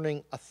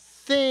learning a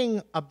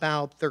thing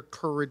about their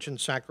courage and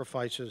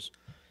sacrifices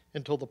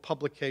until the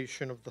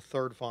publication of the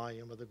third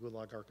volume of the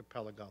Gulag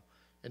Archipelago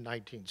in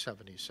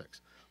 1976.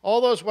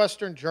 All those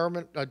Western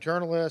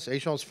journalists,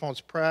 Agence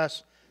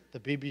France-Presse, the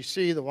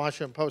BBC, the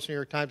Washington Post, New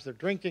York Times, they're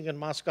drinking in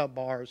Moscow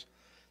bars.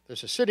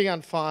 There's a city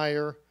on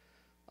fire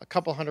a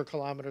couple hundred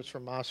kilometers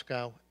from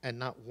Moscow, and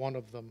not one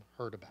of them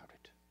heard about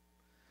it.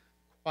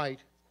 Quite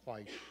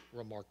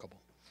remarkable.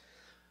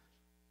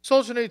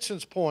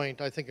 Solzhenitsyn's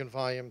point, I think, in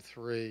Volume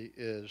 3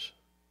 is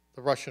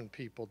the Russian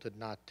people did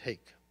not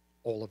take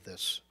all of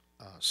this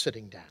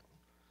sitting down,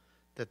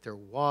 that there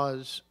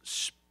was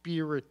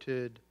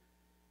spirited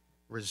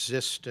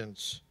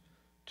resistance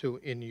to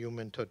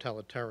inhuman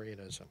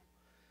totalitarianism.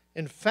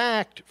 In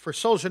fact, for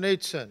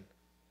Solzhenitsyn,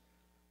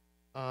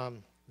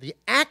 the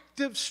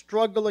active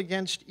struggle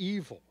against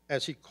evil,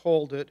 as he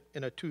called it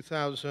in a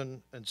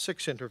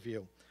 2006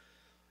 interview,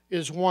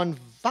 is one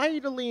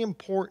vitally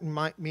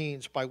important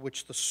means by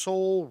which the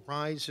soul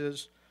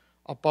rises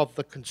above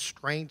the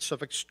constraints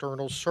of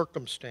external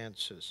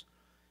circumstances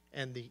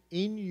and the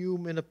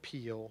inhuman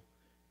appeal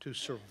to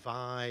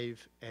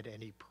survive at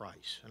any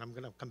price. And I'm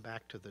going to come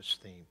back to this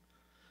theme.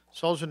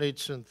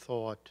 Solzhenitsyn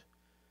thought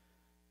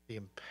the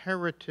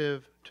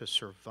imperative to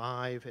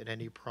survive at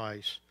any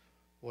price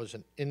was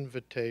an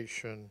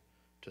invitation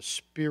to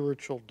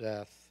spiritual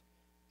death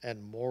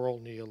and moral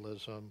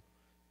nihilism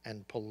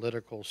and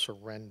political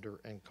surrender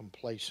and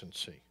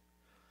complacency.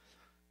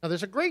 Now,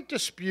 there's a great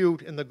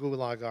dispute in the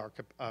Gulag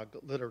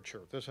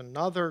literature. There's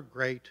another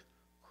great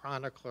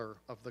chronicler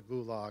of the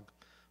Gulag,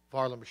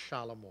 Varlam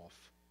Shalamov.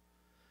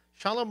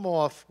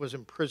 Shalamov was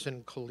imprisoned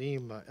in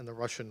Kolyma in the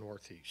Russian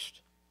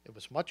Northeast. It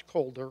was much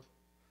colder,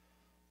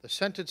 the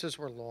sentences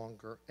were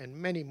longer, and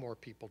many more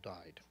people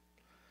died.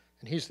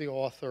 And he's the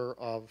author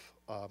of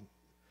a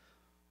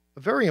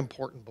very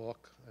important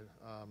book,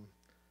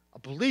 a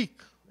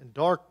bleak and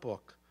dark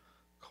book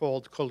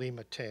called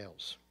Kolyma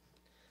Tales.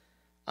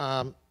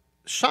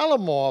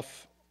 Shalamov,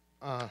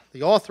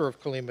 the author of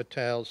Kolyma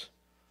Tales,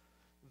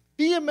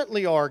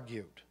 vehemently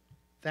argued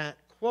that,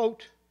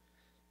 quote,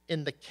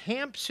 in the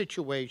camp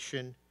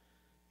situation,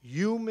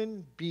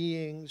 human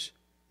beings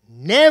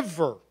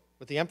never,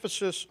 with the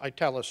emphasis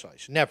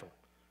italicized, never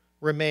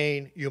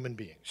remain human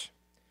beings.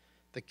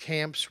 The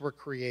camps were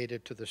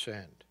created to this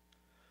end.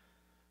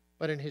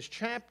 But in his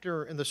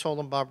chapter in The Soul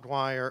and Barbed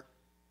Wire,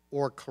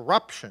 or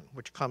Corruption,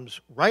 which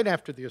comes right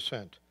after the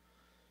Ascent,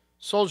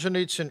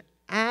 Solzhenitsyn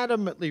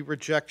adamantly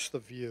rejects the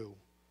view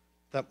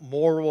that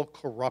moral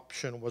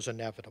corruption was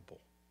inevitable,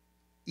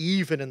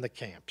 even in the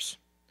camps.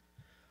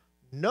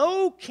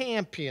 No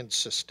camp, he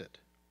insisted,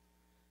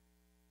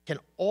 can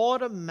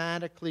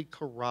automatically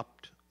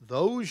corrupt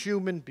those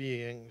human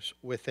beings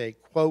with a,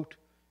 quote,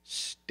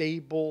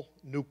 stable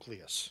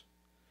nucleus,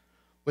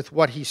 with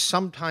what he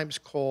sometimes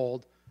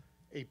called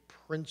a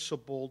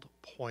principled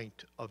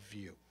point of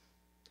view.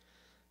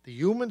 The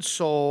human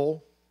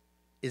soul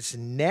is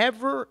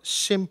never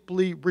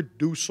simply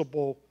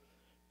reducible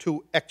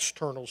to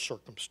external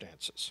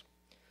circumstances,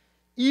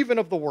 even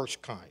of the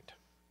worst kind.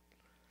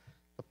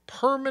 The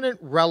permanent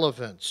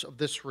relevance of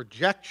this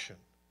rejection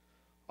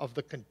of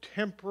the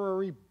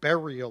contemporary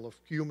burial of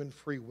human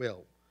free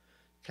will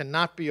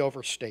cannot be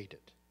overstated.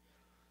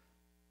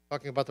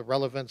 Talking about the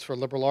relevance for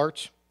liberal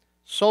arts,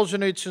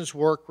 Solzhenitsyn's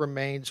work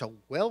remains a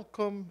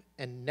welcome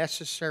and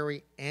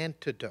necessary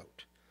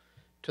antidote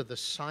to the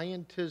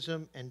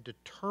scientism and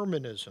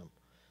determinism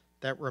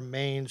that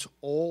remains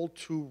all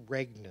too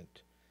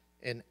regnant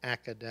in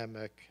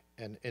academic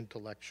and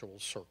intellectual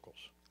circles,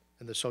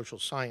 in the social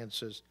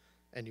sciences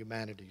and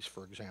humanities,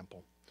 for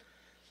example.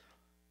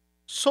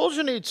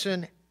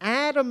 Solzhenitsyn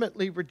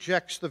adamantly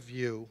rejects the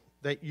view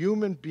that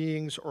human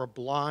beings are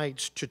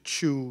obliged to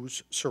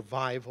choose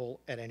survival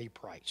at any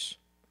price.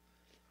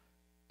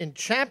 In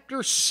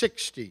chapter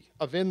 60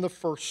 of In the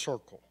First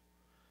Circle,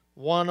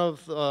 one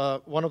of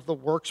the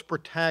work's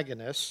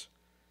protagonists,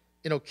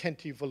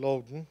 Innocenti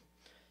Volodin,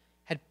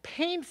 had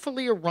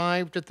painfully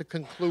arrived at the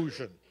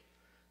conclusion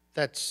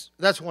that's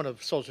one of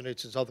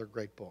Solzhenitsyn's other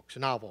great books, a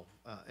novel,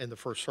 In the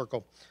First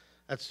Circle.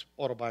 That's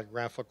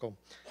autobiographical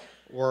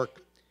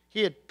work.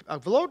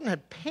 Volodin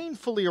had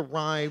painfully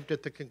arrived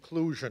at the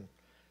conclusion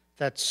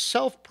that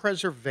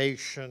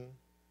self-preservation,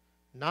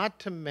 not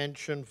to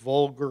mention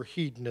vulgar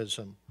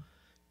hedonism,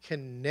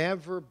 can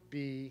never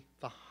be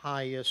the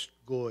highest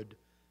good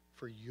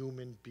for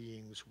human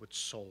beings with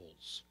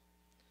souls.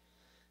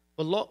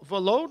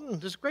 Volodin,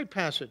 this is a great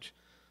passage,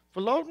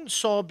 Volodin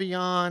saw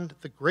beyond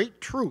the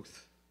great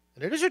truth,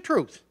 and it is a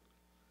truth,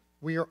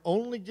 we are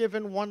only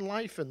given one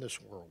life in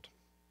this world.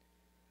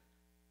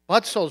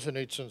 But,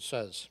 Solzhenitsyn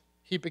says,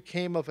 he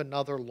became of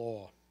another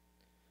law,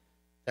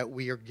 that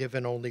we are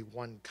given only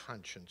one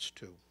conscience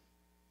to.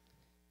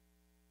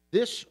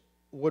 This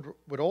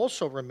would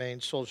also remain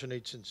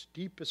Solzhenitsyn's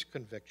deepest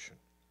conviction.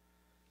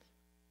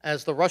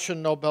 As the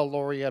Russian Nobel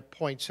laureate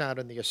points out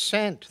in the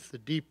Ascent, the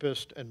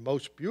deepest and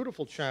most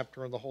beautiful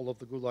chapter in the whole of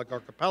the Gulag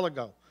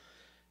Archipelago,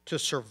 to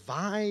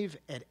survive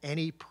at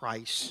any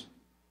price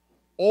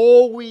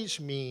always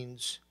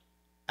means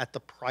at the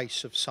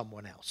price of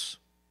someone else.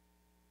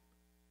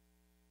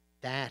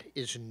 That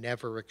is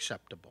never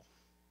acceptable.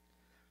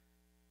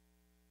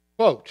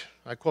 Quote,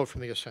 I quote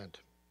from the Ascent,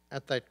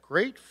 at that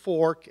great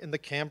fork in the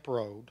camp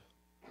road,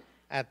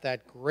 at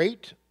that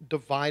great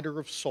divider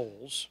of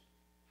souls,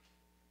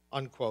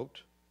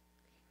 unquote,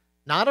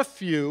 not a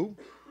few,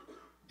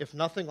 if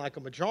nothing like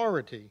a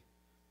majority,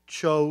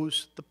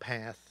 chose the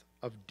path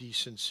of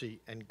decency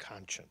and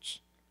conscience.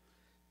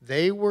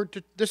 They were,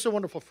 this is a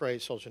wonderful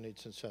phrase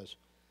Solzhenitsyn says,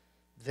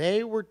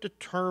 they were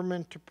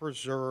determined to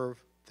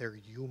preserve their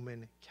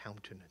human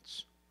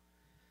countenance.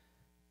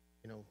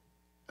 You know,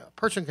 a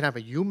person can have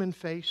a human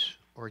face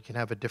or he can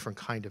have a different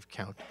kind of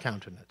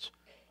countenance.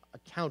 A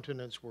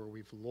countenance where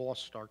we've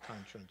lost our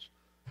conscience,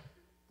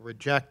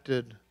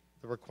 rejected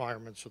the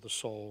requirements of the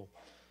soul,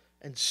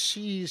 and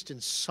ceased in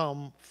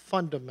some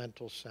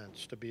fundamental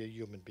sense to be a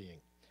human being.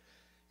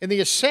 In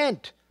the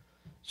Ascent,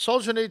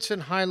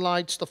 Solzhenitsyn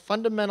highlights the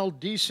fundamental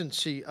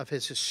decency of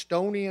his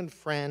Estonian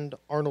friend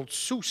Arnold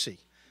Susi.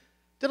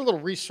 Did a little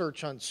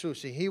research on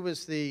Susi. He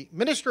was the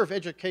Minister of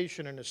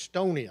Education in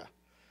Estonia,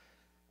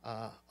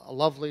 a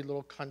lovely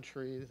little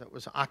country that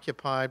was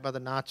occupied by the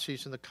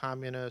Nazis and the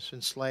communists,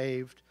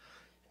 enslaved.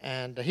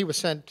 And he was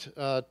sent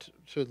to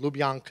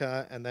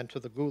Lubyanka and then to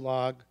the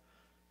Gulag.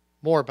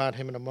 More about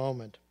him in a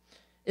moment.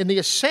 In the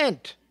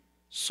Ascent,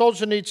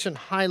 Solzhenitsyn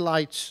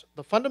highlights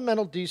the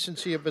fundamental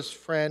decency of his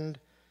friend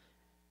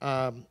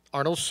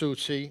Arnold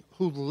Susi,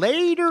 who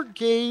later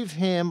gave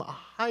him a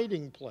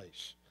hiding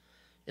place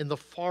in the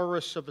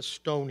forests of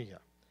Estonia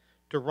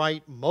to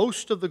write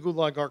most of the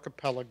Gulag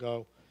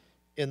Archipelago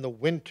in the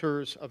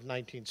winters of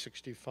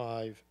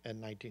 1965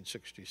 and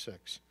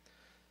 1966.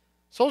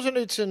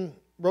 Solzhenitsyn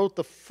wrote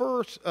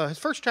his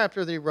first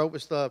chapter that he wrote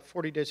was the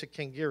 40 Days of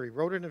King Giri. He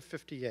wrote it in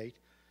 58.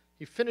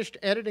 He finished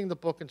editing the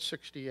book in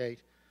 68,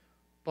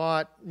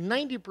 but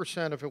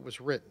 90% of it was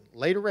written,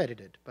 later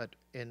edited, but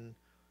in,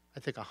 I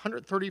think, a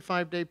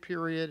 135-day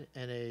period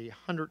and a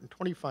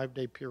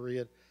 125-day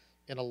period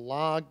in a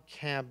log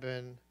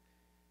cabin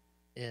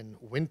in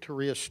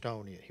wintry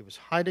Estonia. He was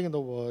hiding in the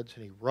woods,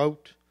 and he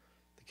wrote.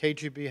 The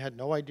KGB had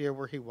no idea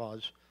where he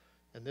was,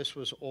 and this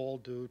was all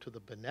due to the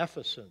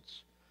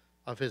beneficence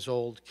of his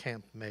old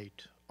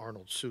campmate,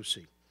 Arnold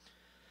Susi.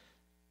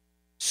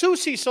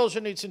 Susi,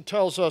 Solzhenitsyn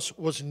tells us,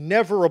 was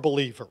never a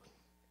believer.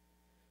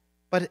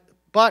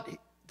 But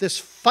this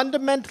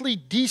fundamentally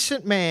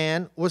decent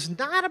man was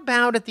not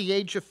about at the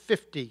age of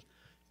 50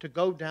 to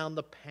go down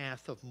the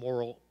path of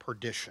moral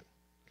perdition.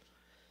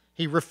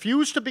 He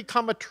refused to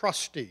become a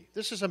trustee.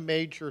 This is a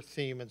major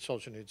theme in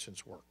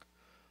Solzhenitsyn's work.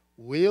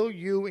 Will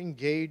you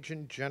engage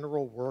in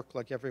general work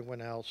like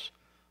everyone else,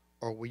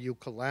 or will you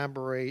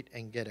collaborate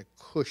and get a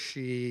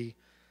cushy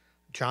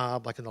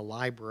job like in the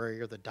library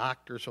or the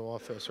doctor's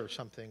office or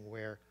something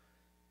where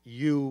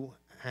you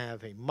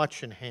have a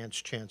much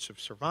enhanced chance of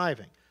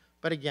surviving?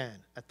 But again,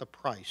 at the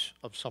price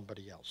of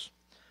somebody else.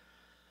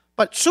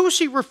 But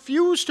Susi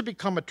refused to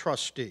become a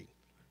trustee,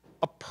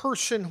 a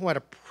person who had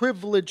a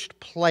privileged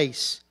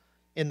place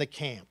in the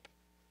camp,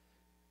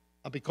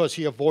 because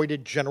he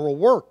avoided general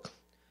work.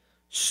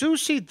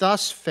 Susi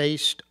thus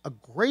faced a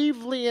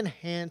gravely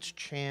enhanced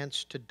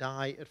chance to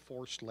die at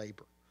forced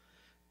labor,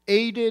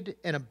 aided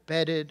and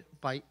abetted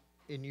by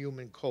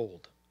inhuman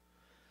cold.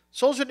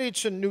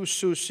 Solzhenitsyn knew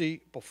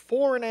Susi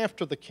before and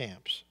after the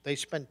camps. They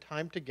spent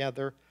time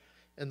together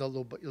in the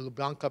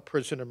Lubyanka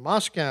prison in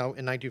Moscow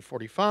in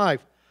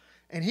 1945,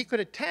 and he could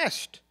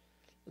attest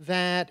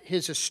that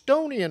his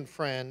Estonian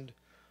friend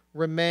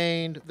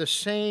remained the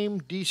same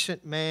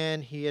decent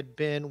man he had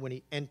been when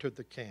he entered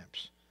the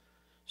camps.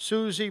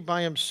 Susie,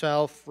 by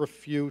himself,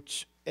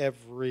 refutes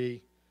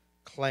every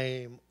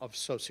claim of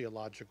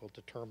sociological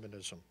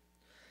determinism.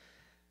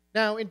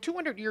 Now, in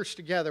 200 Years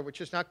Together, which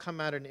has not come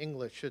out in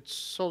English, it's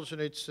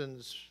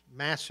Solzhenitsyn's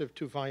massive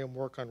 2-volume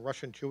work on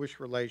Russian-Jewish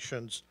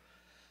relations.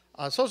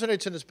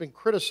 Solzhenitsyn has been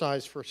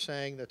criticized for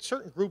saying that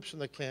certain groups in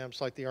the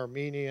camps, like the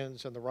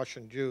Armenians and the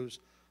Russian Jews,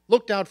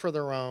 looked out for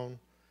their own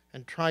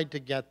and tried to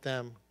get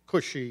them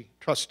cushy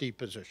trustee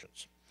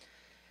positions.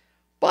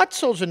 But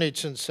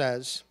Solzhenitsyn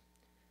says,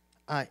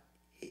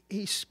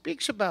 he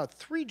speaks about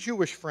 3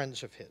 Jewish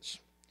friends of his,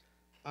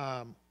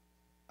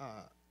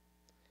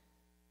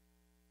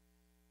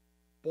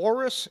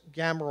 Boris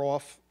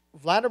Gamarov,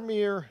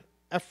 Vladimir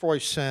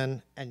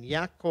Efroysen, and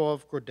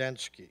Yakov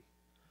Grudensky,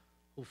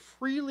 who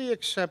freely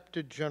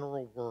accepted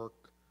general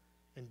work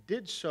and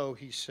did so,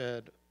 he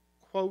said,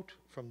 quote,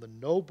 from the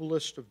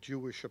noblest of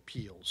Jewish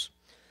appeals.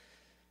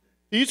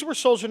 These were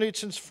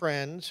Solzhenitsyn's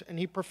friends, and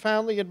he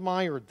profoundly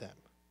admired them.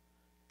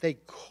 They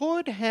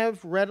could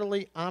have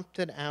readily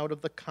opted out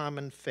of the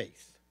common fate,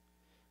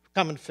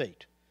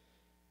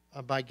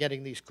 by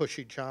getting these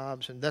cushy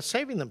jobs and thus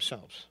saving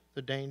themselves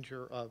the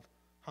danger of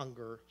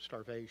hunger,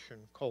 starvation,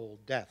 cold,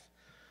 death.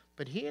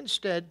 But they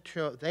instead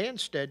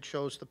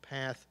chose the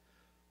path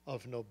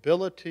of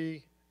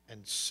nobility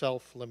and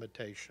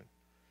self-limitation.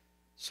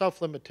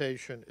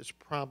 Self-limitation is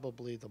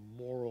probably the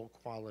moral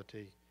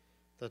quality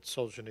that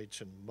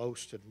Solzhenitsyn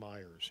most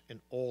admires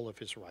in all of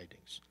his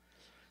writings.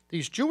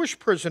 These Jewish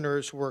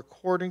prisoners were,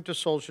 according to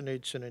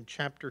Solzhenitsyn in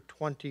chapter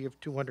 20 of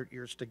 200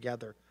 Years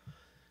Together,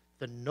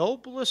 the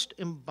noblest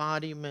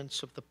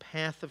embodiments of the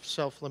path of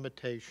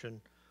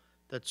self-limitation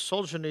that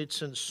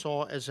Solzhenitsyn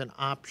saw as an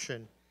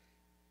option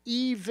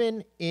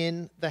even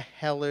in the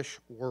hellish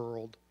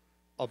world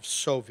of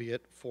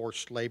Soviet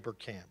forced labor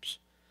camps.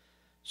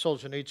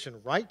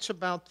 Solzhenitsyn writes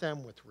about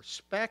them with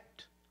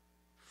respect,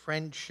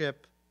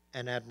 friendship,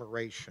 and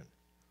admiration.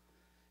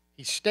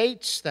 He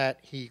states that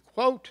he,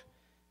 quote,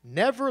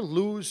 never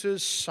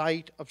loses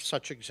sight of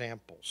such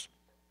examples,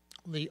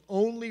 the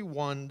only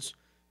ones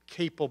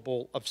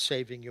capable of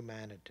saving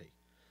humanity.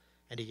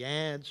 And he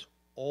adds,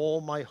 all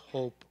my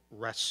hope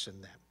rests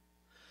in them.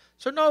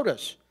 So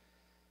notice,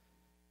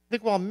 I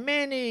think while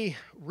many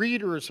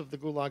readers of the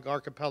Gulag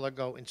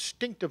Archipelago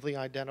instinctively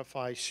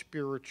identify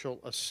spiritual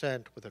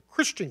ascent with a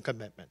Christian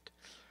commitment,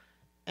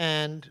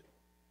 and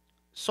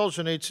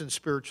Solzhenitsyn's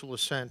spiritual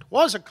ascent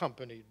was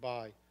accompanied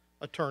by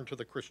a turn to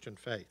the Christian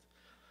faith,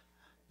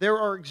 there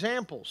are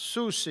examples,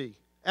 Susi,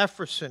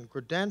 Efferson,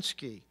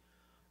 Grudensky,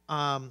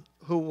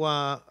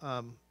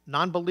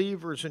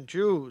 non-believers and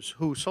Jews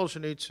who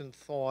Solzhenitsyn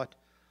thought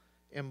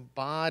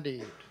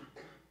embodied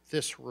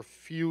this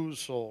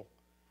refusal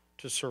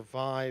to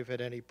survive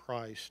at any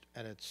price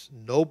at its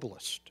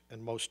noblest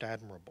and most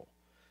admirable.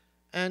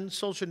 And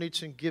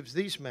Solzhenitsyn gives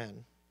these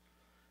men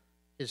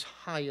his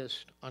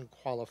highest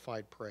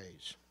unqualified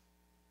praise.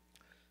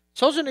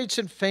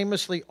 Solzhenitsyn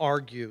famously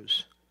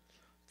argues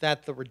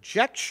that the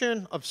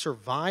rejection of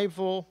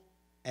survival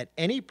at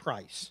any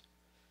price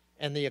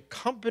and the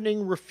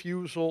accompanying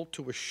refusal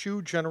to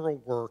eschew general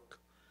work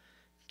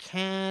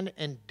can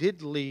and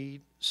did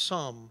lead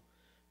some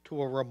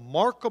to a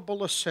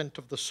remarkable ascent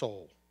of the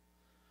soul,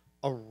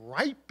 a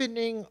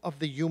ripening of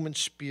the human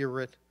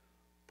spirit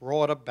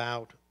brought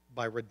about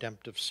by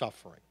redemptive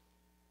suffering.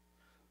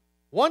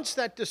 Once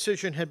that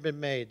decision had been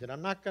made that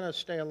I'm not going to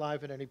stay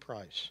alive at any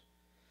price,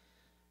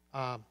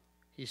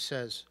 he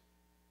says,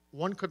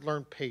 one could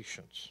learn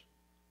patience,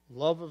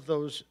 love of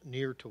those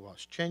near to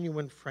us,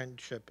 genuine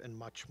friendship, and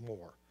much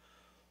more.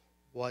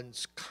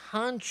 One's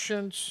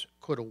conscience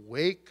could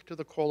awake to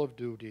the call of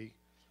duty,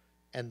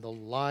 and the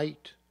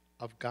light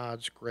of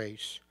God's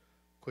grace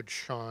could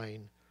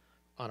shine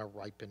on a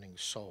ripening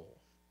soul.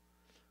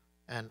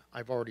 And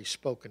I've already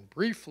spoken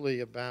briefly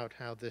about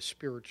how this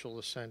spiritual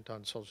ascent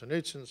on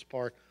Solzhenitsyn's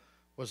part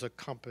was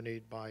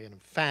accompanied by an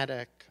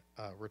emphatic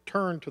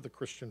return to the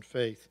Christian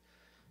faith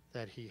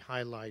that he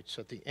highlights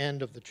at the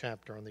end of the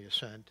chapter on the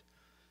ascent.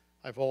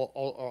 I've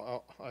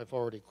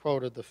already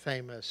quoted the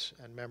famous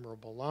and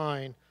memorable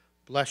line,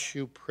 "Bless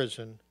you,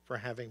 prison, for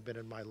having been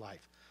in my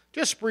life."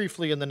 Just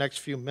briefly in the next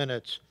few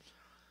minutes,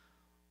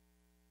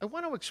 I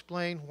want to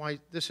explain why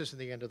this isn't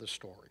the end of the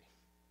story.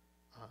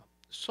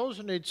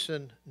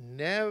 Solzhenitsyn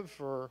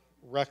never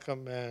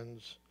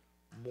recommends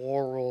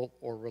moral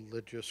or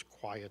religious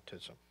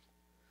quietism.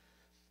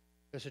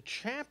 There's a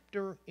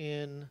chapter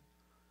in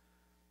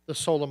The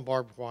Soul and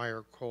Barbed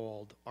Wire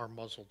called Our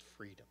Muzzled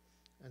Freedom.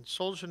 And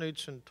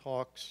Solzhenitsyn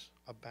talks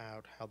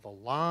about how the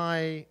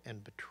lie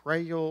and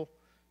betrayal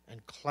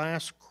and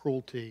class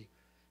cruelty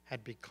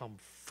had become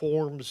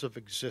forms of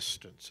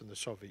existence in the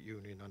Soviet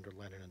Union under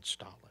Lenin and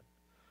Stalin.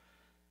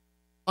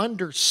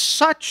 Under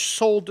such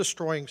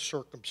soul-destroying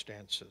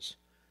circumstances,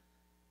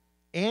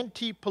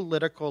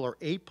 anti-political or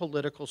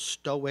apolitical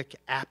stoic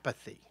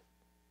apathy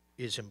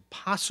is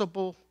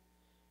impossible,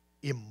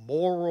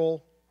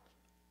 immoral,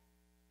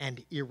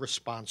 and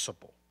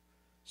irresponsible.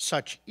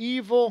 Such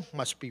evil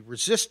must be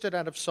resisted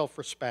out of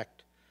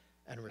self-respect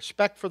and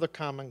respect for the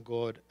common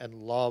good and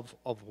love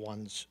of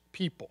one's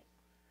people.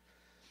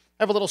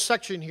 I have a little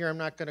section here I'm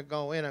not going to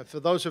go in. And for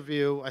those of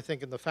you, I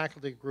think in the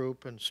faculty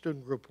group and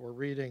student group who are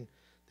reading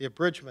the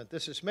abridgment,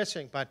 this is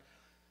missing. But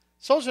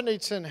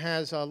Solzhenitsyn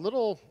has a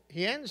little,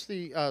 he ends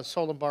the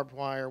Soul and Barbed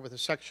Wire with a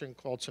section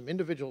called Some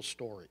Individual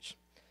Stories.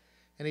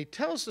 And he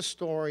tells the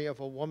story of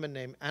a woman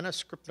named Anna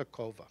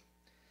Skripnikova.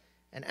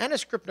 And Anna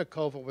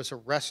Skripnikova was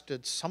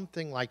arrested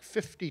something like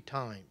 50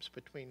 times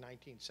between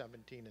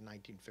 1917 and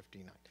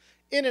 1959.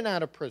 In and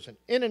out of prison,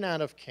 in and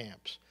out of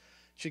camps.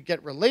 She'd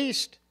get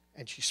released,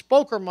 and she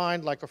spoke her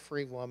mind like a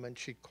free woman.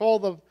 She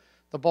called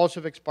the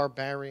Bolsheviks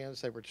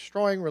barbarians. They were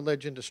destroying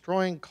religion,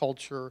 destroying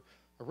culture,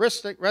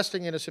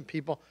 arresting innocent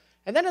people.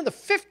 And then in the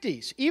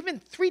 50s, even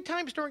 3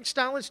 times during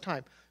Stalin's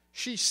time,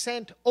 she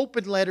sent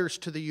open letters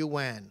to the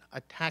UN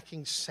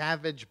attacking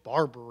savage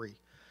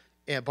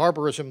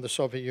barbarism in the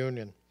Soviet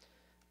Union.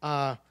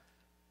 I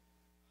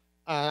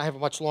have a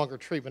much longer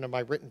treatment in my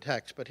written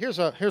text, but here's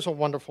a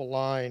wonderful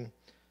line.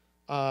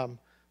 2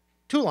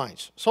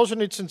 lines.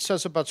 Solzhenitsyn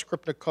says about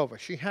Skripnikova,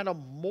 she had a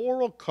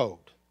moral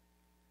code,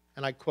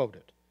 and I quote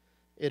it,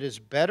 "It is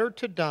better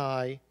to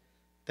die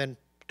than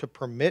to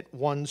permit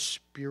one's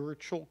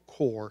spiritual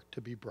core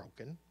to be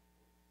broken."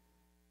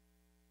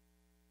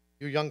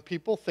 You young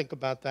people, think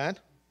about that.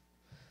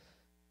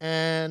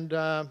 And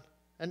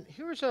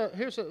here's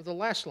the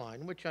last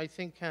line, which I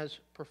think has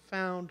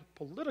profound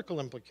political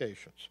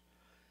implications.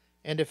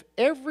 "And if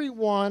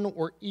everyone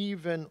were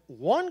even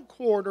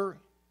 1/4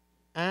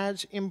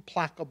 as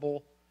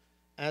implacable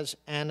as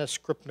Anna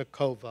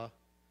Skripnikova,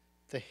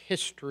 the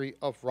history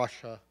of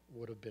Russia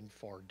would have been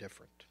far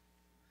different."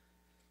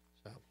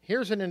 So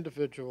here's an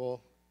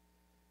individual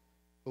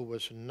who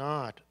was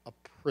not a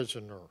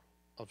prisoner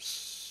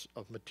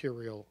of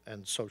material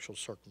and social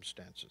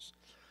circumstances.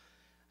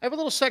 I have a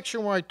little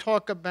section where I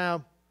talk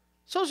about,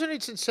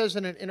 Solzhenitsyn says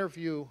in an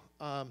interview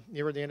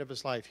near the end of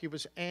his life, he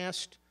was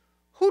asked,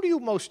 who do you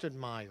most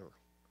admire?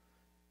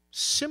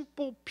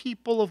 Simple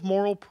people of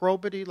moral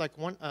probity, like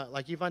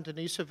Ivan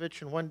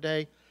Denisovich, and one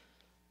day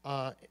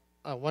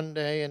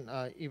in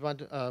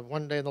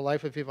the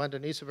life of Ivan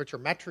Denisovich, or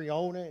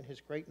Matryona in his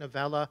great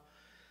novella,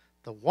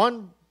 the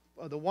one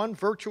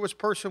virtuous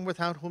person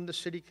without whom the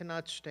city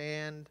cannot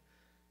stand,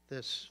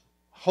 this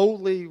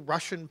holy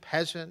Russian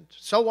peasant,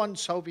 so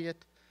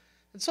un-Soviet.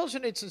 And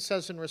Solzhenitsyn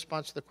says in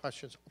response to the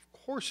questions, of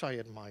course I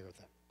admire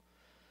them.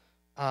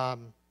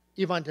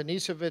 Ivan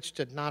Denisovich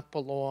did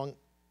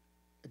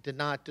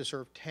not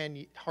deserve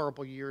 10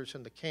 horrible years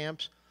in the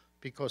camps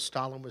because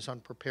Stalin was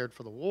unprepared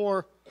for the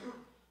war.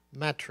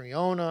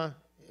 Matryona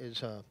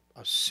is a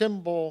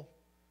symbol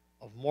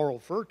of moral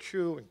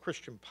virtue and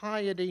Christian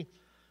piety.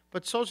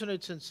 But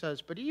Solzhenitsyn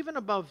says, but even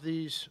above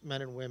these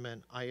men and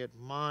women, I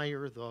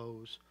admire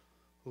those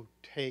who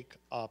take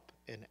up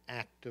an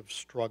active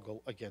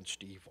struggle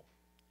against evil.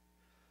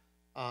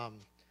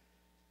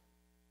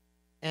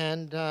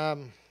 There's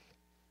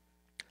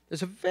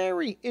a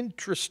very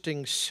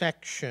interesting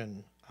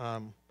section,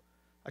 a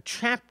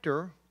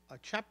chapter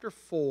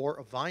 4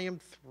 of volume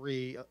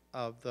 3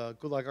 of the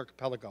Gulag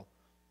Archipelago.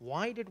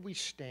 Why did we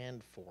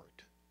stand for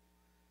it?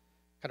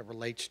 Kind of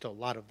relates to a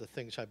lot of the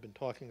things I've been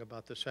talking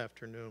about this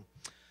afternoon.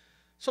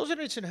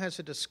 Solzhenitsyn has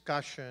a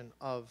discussion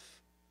of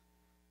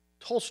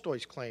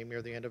Tolstoy's claim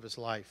near the end of his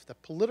life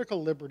that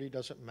political liberty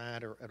doesn't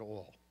matter at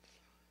all.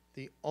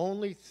 The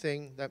only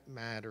thing that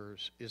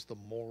matters is the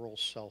moral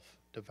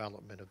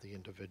self-development of the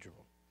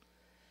individual.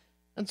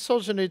 And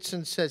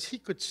Solzhenitsyn says he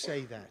could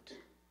say that.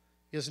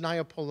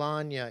 Yasnaya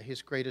Polanya,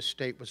 his great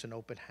estate, was an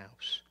open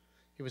house.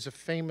 He was a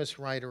famous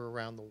writer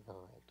around the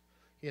world.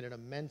 He had an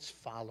immense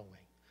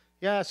following.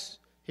 Yes,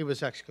 he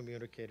was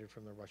excommunicated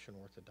from the Russian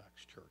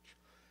Orthodox Church,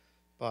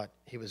 but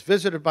he was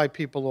visited by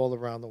people all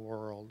around the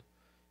world.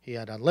 He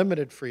had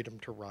unlimited freedom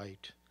to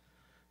write.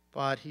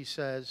 But he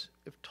says,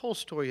 if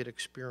Tolstoy had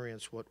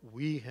experienced what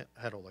we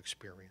had all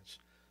experienced,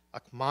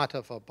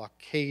 Akhmatova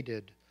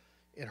blockaded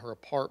in her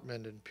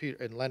apartment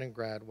in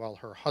Leningrad while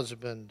her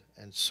husband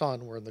and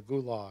son were in the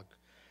Gulag,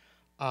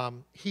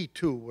 he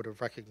too would have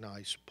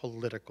recognized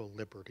political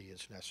liberty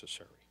as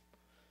necessary.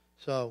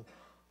 So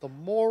the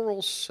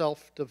moral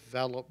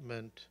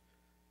self-development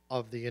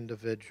of the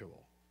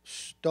individual,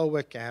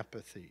 stoic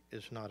apathy,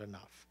 is not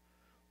enough.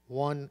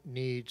 One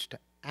needs to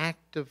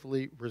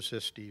actively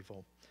resist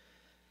evil,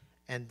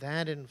 and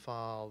that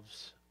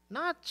involves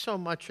not so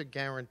much a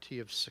guarantee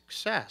of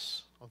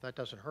success, oh, that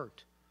doesn't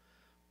hurt,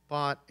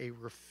 but a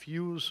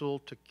refusal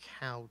to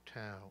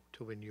kowtow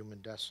to a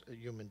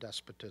human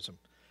despotism.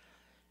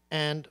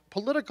 And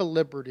political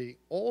liberty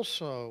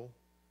also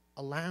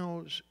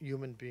allows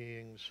human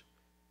beings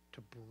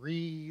to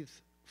breathe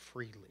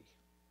freely,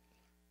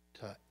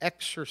 to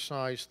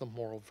exercise the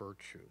moral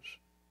virtues,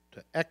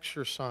 to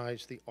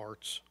exercise the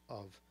arts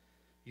of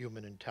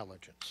human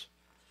intelligence.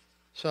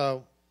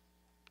 So,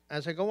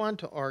 as I go on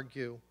to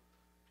argue,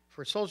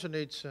 for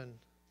Solzhenitsyn,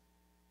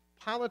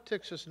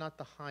 politics is not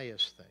the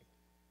highest thing,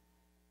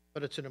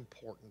 but it's an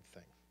important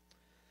thing.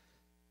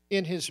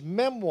 In his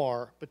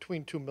memoir,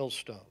 Between Two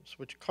Millstones,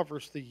 which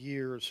covers the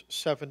years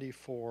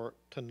 74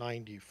 to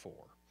 94,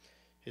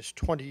 his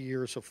 20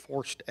 years of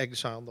forced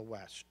exile in the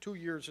West, 2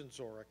 years in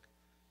Zurich,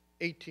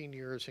 18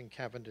 years in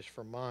Cavendish,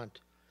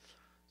 Vermont,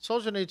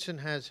 Solzhenitsyn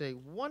has a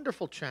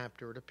wonderful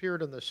chapter. It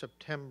appeared in the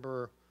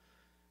September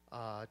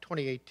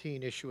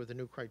 2018 issue of the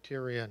New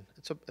Criterion.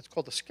 It's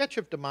called The Sketch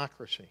of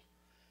Democracy.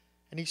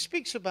 And he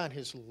speaks about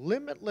his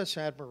limitless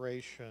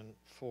admiration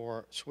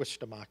for Swiss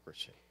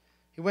democracy.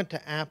 He went to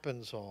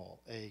Appenzell,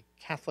 a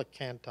Catholic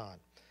canton,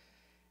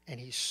 and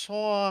he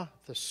saw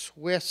the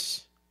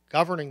Swiss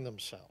governing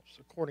themselves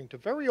according to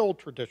very old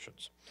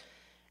traditions.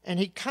 And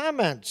he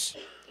comments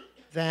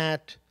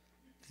that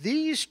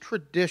these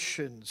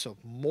traditions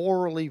of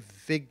morally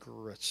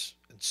vigorous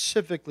and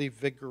civically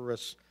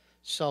vigorous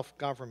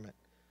self-government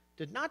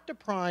did not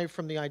derive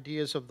from the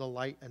ideas of the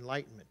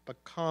Enlightenment,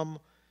 but come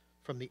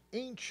from the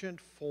ancient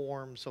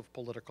forms of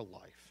political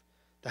life.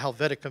 The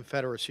Helvetic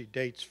Confederacy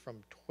dates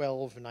from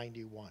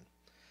 1291.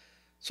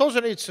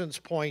 Solzhenitsyn's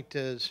point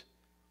is,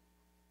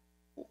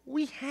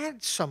 we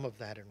had some of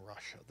that in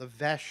Russia. The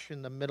Vesh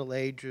in the Middle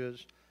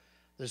Ages,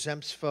 the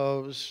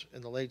Zemstvos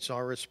in the late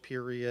Tsarist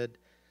period.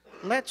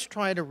 Let's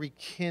try to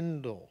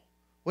rekindle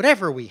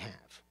whatever we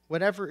have,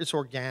 whatever is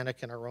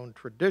organic in our own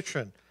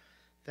tradition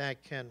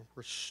that can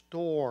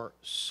restore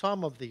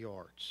some of the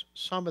arts,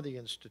 some of the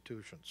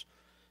institutions,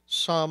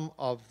 some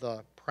of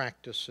the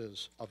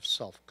practices of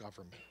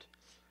self-government.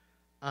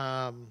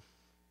 All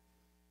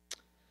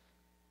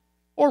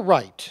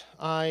right,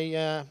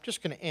 I'm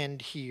just going to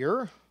end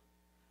here.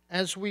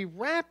 As we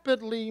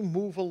rapidly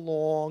move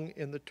along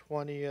in the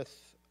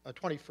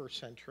 21st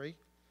century,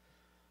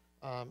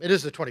 it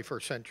is the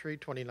 21st century,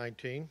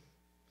 2019,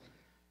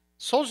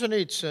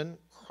 Solzhenitsyn,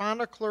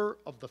 chronicler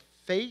of the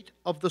fate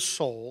of the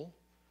soul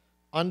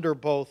under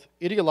both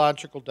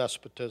ideological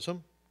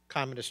despotism,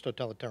 communist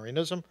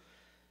totalitarianism,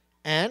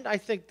 and I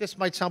think this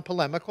might sound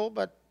polemical,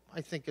 but I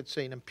think it's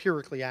an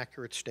empirically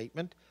accurate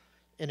statement,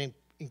 an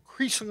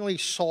increasingly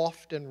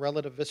soft and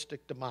relativistic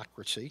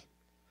democracy.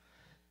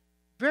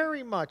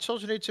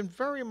 Solzhenitsyn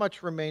very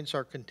much remains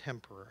our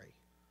contemporary,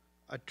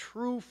 a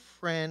true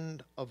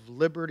friend of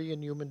liberty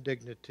and human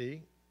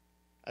dignity,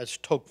 as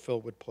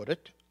Tocqueville would put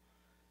it,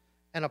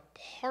 and a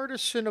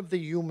partisan of the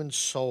human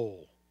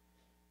soul,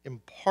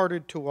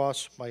 imparted to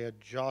us by a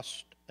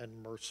just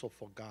and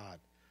merciful God.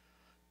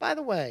 By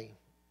the way,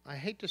 I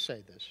hate to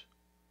say this,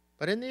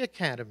 but in the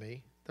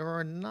academy, there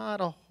are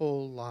not a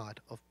whole lot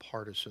of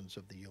partisans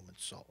of the human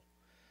soul.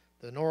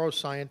 The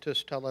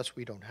neuroscientists tell us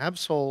we don't have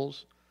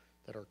souls,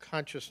 that our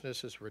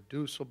consciousness is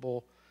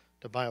reducible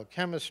to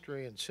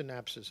biochemistry and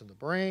synapses in the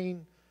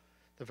brain.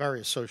 The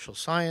various social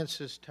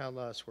sciences tell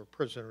us we're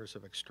prisoners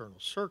of external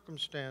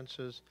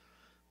circumstances.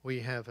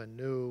 We have a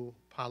new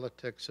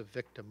politics of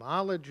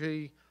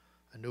victimology,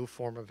 a new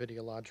form of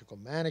ideological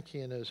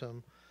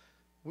Manichaeanism.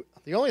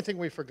 The only thing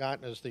we've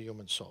forgotten is the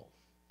human soul.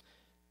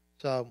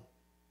 So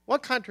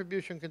what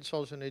contribution can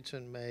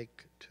Solzhenitsyn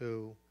make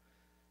to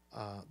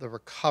the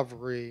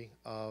recovery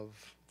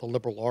of the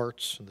liberal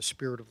arts and the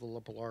spirit of the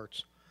liberal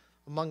arts?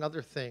 Among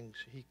other things,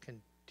 he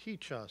can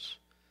teach us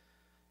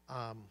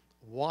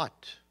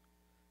what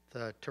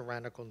the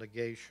tyrannical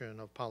negation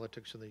of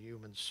politics and the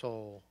human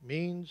soul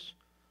means.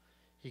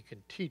 He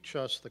can teach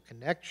us the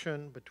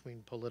connection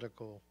between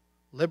political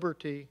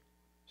liberty,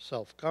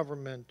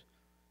 self-government,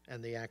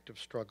 and the active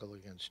struggle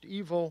against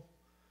evil.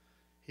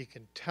 He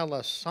can tell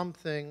us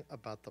something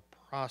about the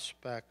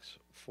prospects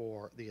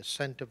for the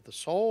ascent of the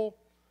soul,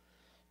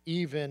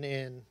 even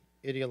in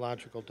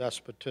ideological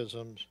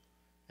despotisms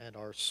and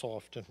our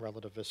soft and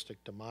relativistic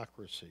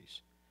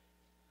democracies.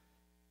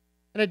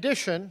 In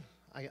addition,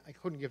 I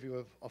couldn't give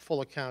you a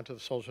full account of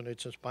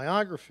Solzhenitsyn's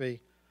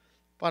biography,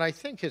 but I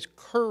think his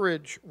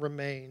courage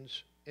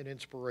remains an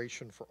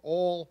inspiration for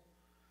all.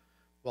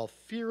 While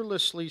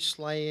fearlessly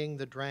slaying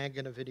the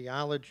dragon of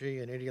ideology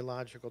and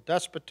ideological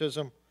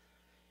despotism,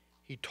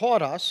 he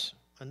taught us,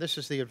 and this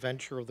is the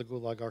adventure of the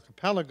Gulag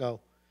Archipelago,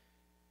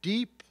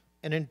 deep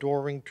and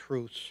enduring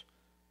truths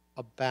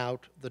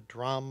about the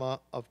drama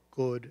of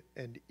good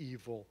and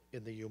evil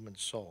in the human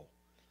soul.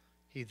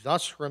 He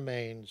thus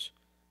remains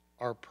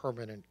our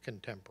permanent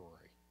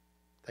contemporary.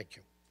 Thank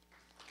you.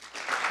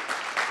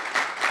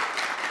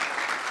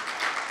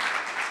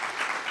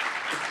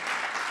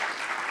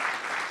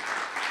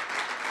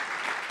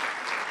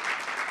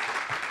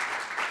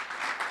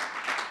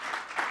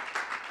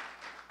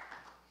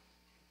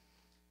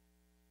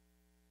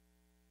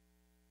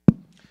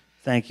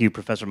 Thank you,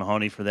 Professor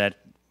Mahoney, for that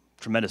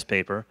tremendous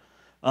paper.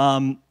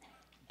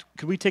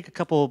 Could we take a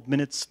couple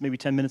minutes, maybe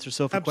 10 minutes or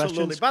so for questions?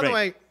 Absolutely. By the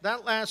way,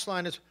 that last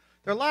line is,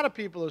 there are a lot of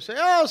people who say,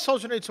 oh,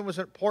 Solzhenitsyn was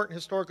important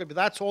historically, but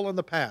that's all in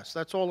the past.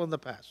 That's all in the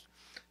past.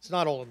 It's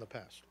not all in the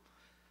past.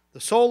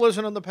 The soul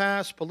isn't in the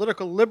past.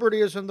 Political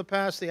liberty is in the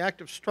past. The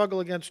active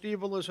struggle against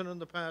evil isn't in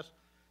the past.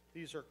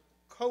 These are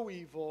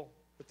co-evil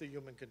with the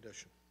human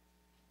condition.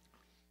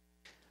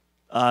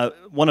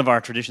 One of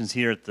our traditions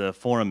here at the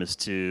forum is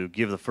to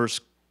give the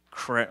first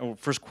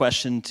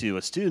question to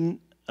a student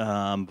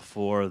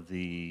before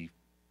the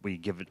we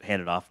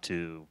hand it off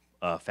to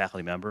a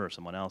faculty member or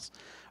someone else.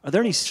 Are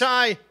there any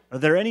Shy. Are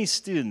there any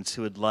students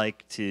who would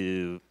like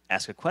to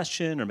ask a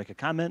question or make a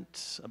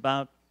comment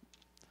about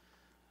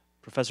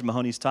Professor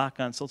Mahoney's talk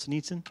on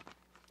Solzhenitsyn?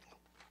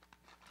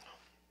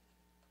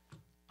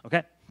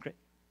 Okay, great.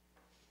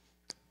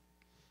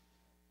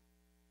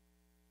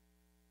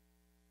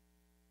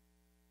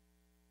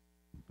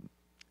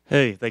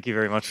 Hey, thank you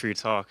very much for your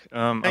talk.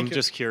 I'm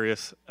just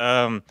curious.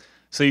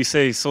 So you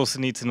say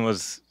Solzhenitsyn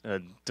was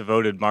a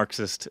devoted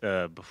Marxist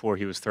before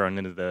he was thrown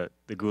into the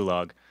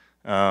Gulag,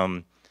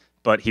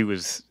 but he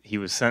was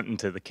sent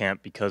into the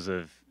camp because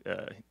of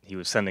he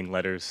was sending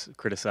letters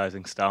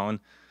criticizing Stalin.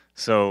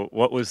 So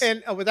what was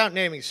without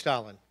naming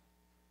Stalin?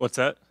 What's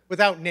that?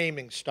 Without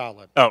naming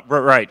Stalin. Oh,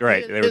 right.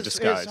 They were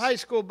disguised. His high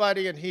school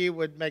buddy and he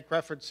would make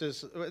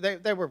references.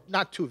 They were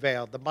not too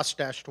veiled. The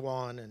mustached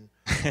one and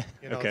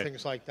Okay.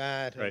 things like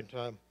that. Right.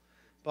 And,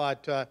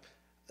 but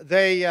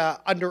they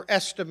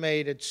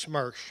underestimated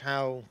Smersh,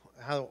 how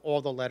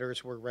all the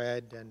letters were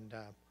read, and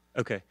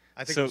Okay.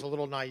 I think it was a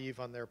little naive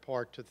on their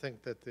part to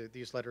think that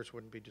these letters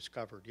wouldn't be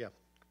discovered. Yeah.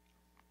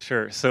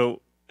 Sure.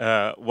 So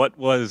what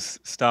was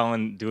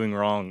Stalin doing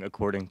wrong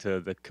according to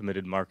the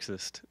committed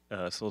Marxist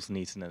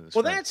Solzhenitsyn and his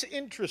Well, friends? that's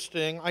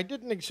interesting. I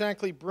didn't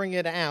exactly bring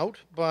it out,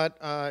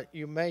 but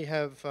you may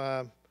have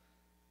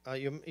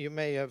you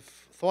may have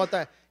thought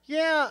that.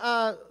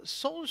 Yeah,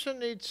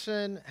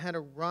 Solzhenitsyn had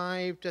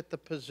arrived at the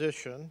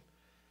position.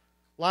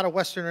 A lot of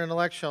Western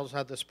intellectuals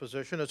had this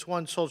position. It's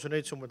one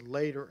Solzhenitsyn would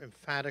later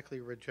emphatically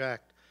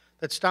reject,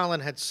 that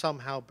Stalin had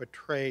somehow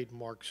betrayed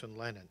Marx and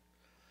Lenin.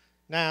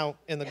 Now,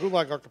 in the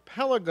Gulag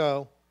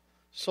Archipelago,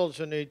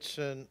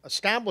 Solzhenitsyn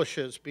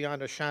establishes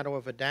beyond a shadow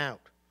of a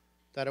doubt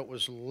that it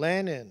was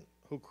Lenin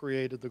who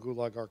created the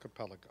Gulag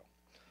Archipelago.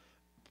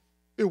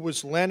 It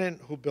was Lenin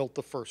who built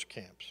the first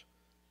camps.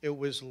 It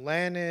was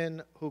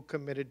Lenin who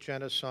committed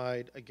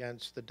genocide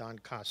against the Don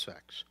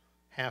Cossacks.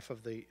 Half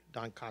of the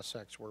Don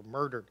Cossacks were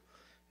murdered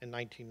in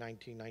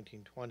 1919,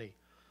 1920.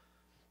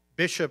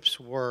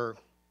 Bishops were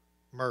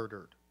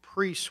murdered.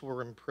 Priests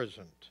were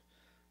imprisoned.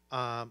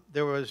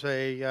 There was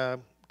a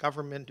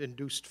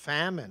government-induced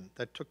famine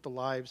that took the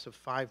lives of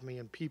 5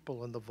 million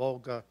people in the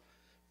Volga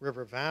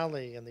River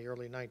Valley in the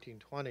early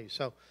 1920s.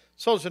 So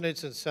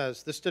Solzhenitsyn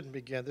says this didn't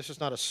begin, this is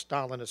not a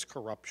Stalinist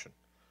corruption.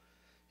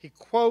 He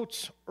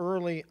quotes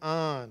early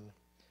on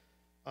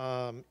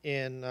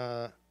in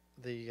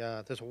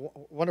there's a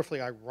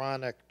wonderfully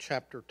ironic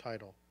chapter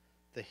title,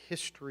 The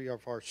History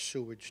of Our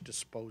Sewage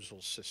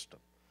Disposal System,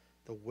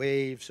 the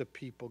waves of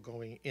people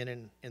going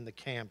in the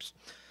camps.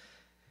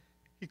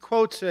 He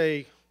quotes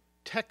a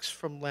text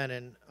from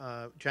Lenin,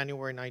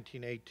 January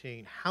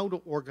 1918, How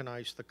to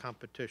Organize the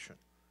Competition.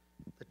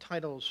 The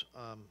title's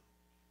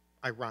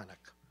ironic.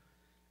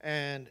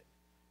 And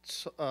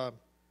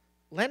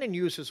Lenin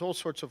uses all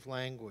sorts of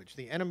language,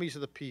 the enemies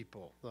of the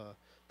people,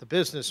 the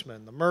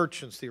businessmen, the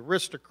merchants, the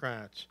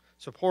aristocrats,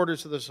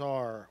 supporters of the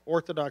Tsar,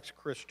 Orthodox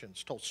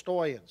Christians,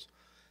 Tolstoyans.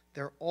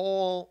 They're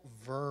all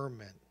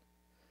vermin.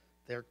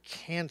 They're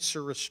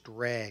cancerous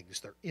dregs.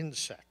 They're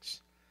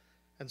insects.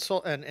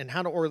 And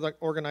how to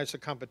organize the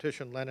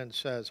competition, Lenin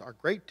says, our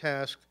great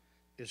task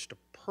is to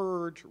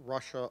purge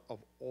Russia of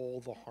all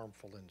the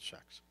harmful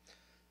insects.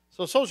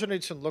 So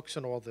Solzhenitsyn looks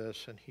at all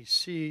this and he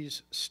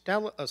sees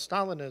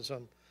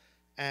Stalinism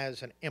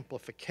as an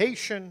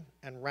amplification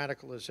and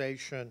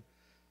radicalization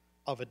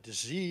of a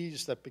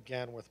disease that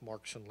began with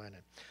Marx and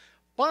Lenin.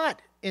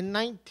 But in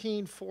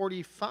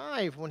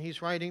 1945, when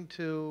he's writing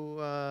to,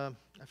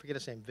 I forget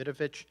his name,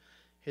 Vidovich,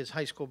 his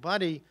high school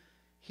buddy,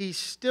 he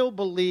still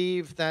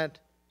believed that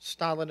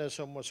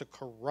Stalinism was a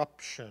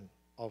corruption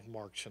of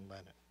Marx and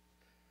Lenin.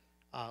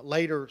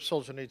 Later,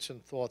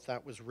 Solzhenitsyn thought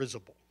that was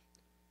risible,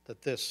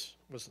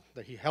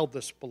 that he held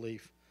this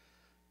belief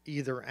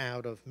either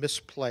out of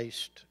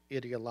misplaced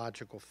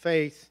ideological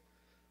faith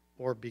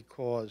or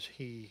because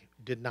he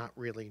did not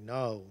really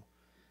know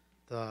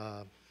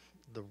the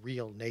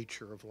real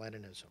nature of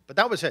Leninism. But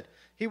that was it.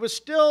 He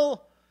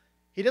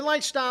didn't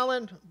like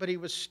Stalin, but he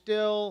was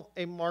still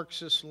a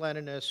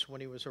Marxist-Leninist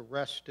when he was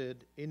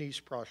arrested in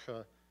East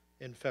Prussia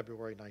in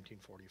February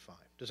 1945.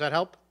 Does that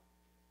help?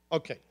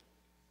 Okay.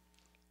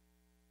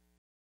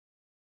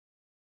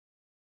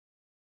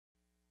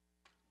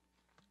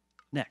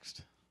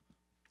 Next.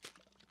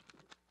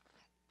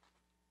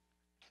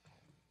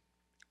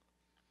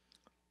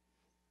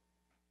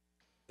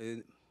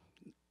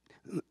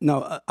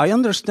 Now, I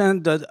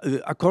understand that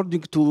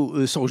according to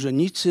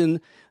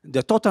Solzhenitsyn,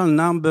 the total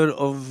number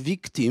of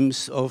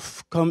victims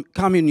of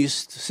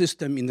communist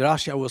system in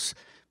Russia was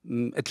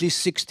at least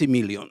 60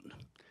 million.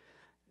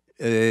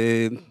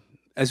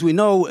 As we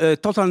know,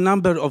 total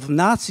number of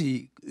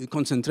Nazi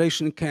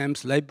concentration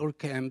camps, labor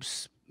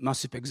camps,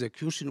 massive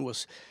execution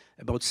was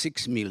about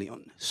 6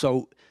 million.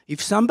 So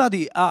if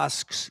somebody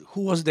asks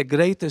who was the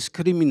greatest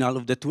criminal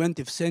of the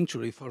 20th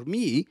century, for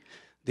me,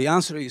 the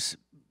answer is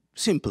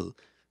simple.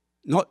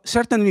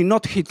 Certainly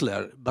not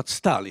Hitler, but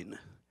Stalin.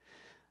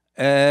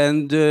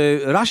 And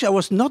Russia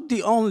was not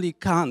the only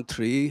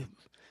country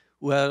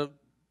where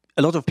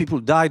a lot of people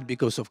died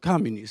because of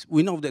communism.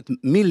 We know that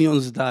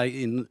millions died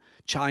in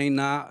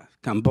China,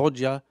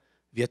 Cambodia,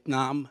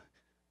 Vietnam.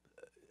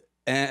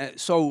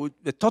 So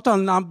the total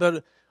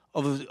number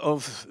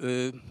of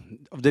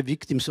the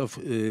victims of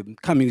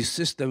communist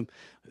system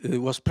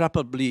was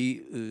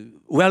probably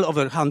well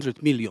over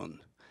 100 million.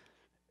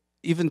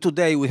 Even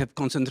today, we have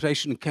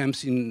concentration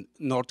camps in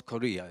North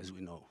Korea, as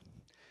we know.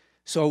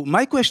 So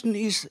my question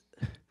is,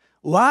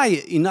 why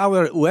in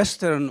our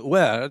Western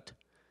world,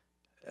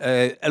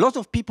 a lot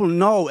of people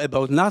know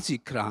about Nazi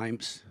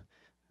crimes,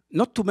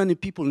 not too many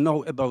people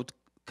know about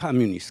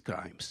communist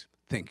crimes?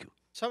 Thank you.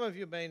 Some of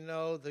you may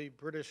know the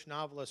British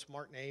novelist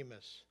Martin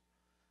Amis.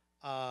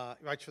 He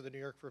writes for the New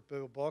York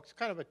Review of Books,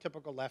 kind of a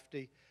typical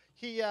lefty.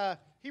 He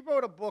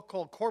wrote a book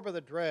called Corps of the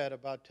Dread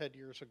about 10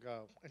 years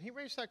ago, and he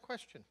raised that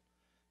question.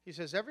 He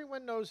says,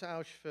 everyone knows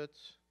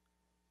Auschwitz,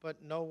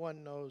 but no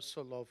one knows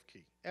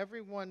Solovki.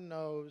 Everyone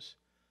knows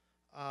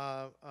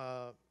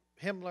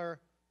Himmler,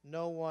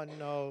 no one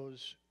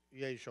knows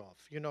Yezhov,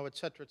 you know, et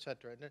cetera, et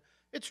cetera. And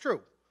it's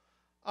true.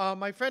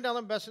 My friend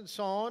Ellen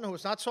Besançon, who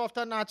was not soft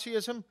on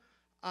Nazism,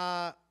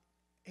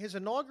 his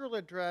inaugural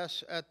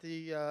address at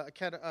the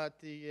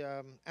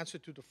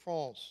Institut de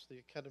France,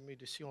 the Académie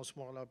des Sciences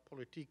Morales et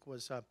Politiques,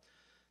 was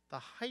the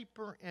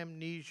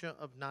hyper-amnesia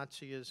of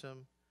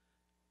Nazism,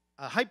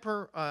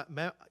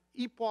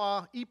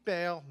 hyper-mémoire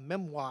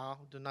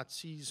de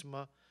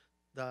nazisme,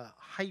 the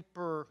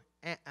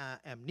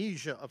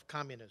hyper-amnesia of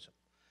communism.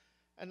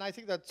 And I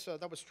think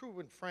that was true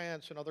in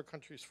France and other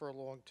countries for a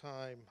long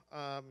time.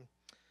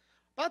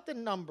 About the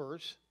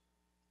numbers,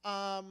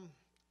 I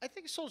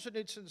think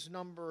Solzhenitsyn's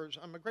numbers,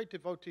 I'm a great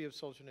devotee of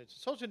Solzhenitsyn.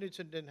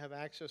 Solzhenitsyn didn't have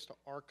access to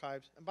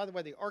archives. And by the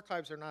way, the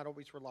archives are not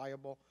always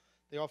reliable.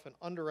 They often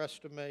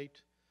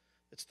underestimate.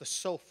 It's the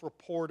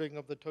self-reporting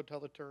of the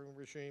totalitarian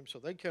regime, so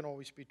they can't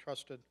always be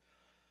trusted.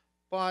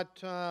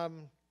 But yeah,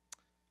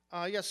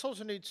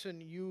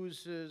 Solzhenitsyn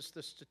uses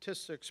the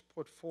statistics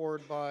put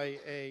forward by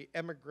an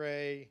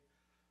emigre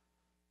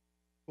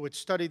who had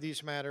studied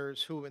these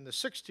matters, who in the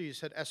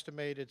 60s had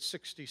estimated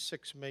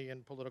 66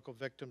 million political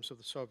victims of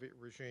the Soviet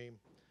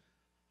regime.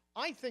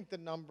 I think the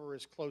number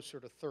is closer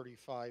to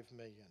 35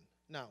 million.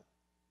 Now,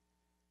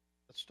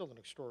 that's still an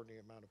extraordinary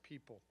amount of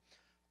people.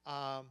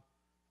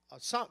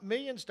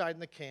 Millions died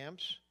in the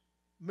camps.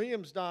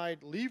 Millions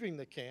died leaving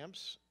the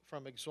camps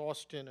from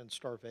exhaustion and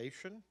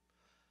starvation.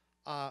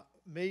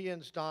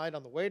 Millions died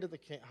on the way to the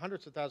camp.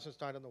 Hundreds of thousands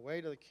died on the way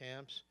to the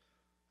camps.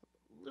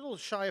 A little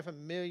shy of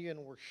 1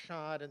 million were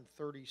shot in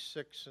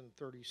 36 and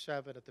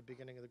 37 at the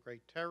beginning of the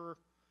Great Terror.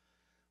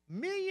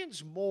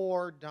 Millions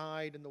more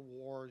died in the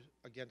wars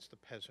against the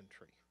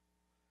peasantry.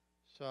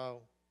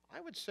 So I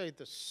would say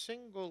the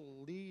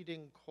single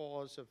leading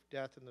cause of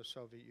death in the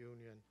Soviet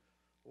Union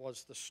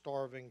was the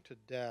starving to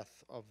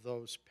death of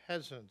those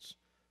peasants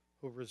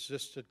who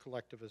resisted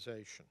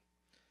collectivization.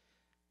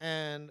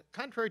 And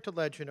contrary to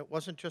legend, it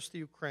wasn't just the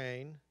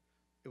Ukraine.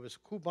 It was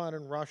Kuban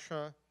in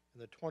Russia. In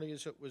the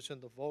 20s, it was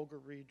in the Volga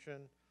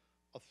region.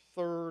 A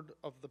third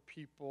of the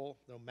people,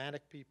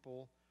 nomadic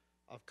people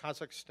of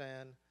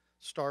Kazakhstan,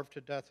 starved to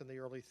death in the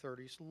early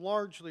 30s,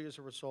 largely as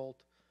a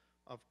result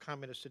of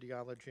communist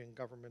ideology and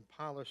government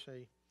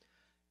policy.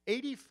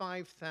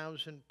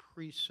 85,000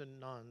 priests and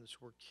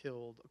nuns were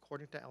killed,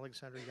 according to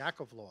Alexander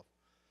Yakovlev,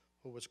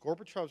 who was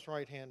Gorbachev's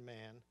right-hand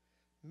man,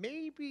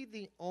 maybe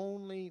the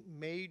only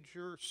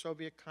major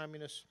Soviet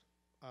communist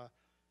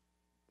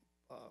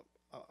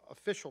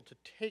official to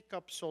take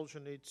up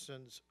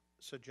Solzhenitsyn's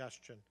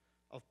suggestion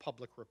of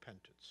public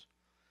repentance.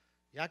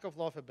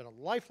 Yakovlev had been a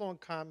lifelong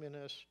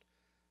communist.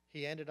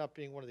 He ended up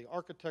being one of the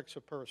architects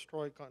of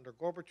perestroika under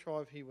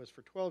Gorbachev. He was,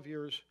 for 12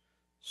 years,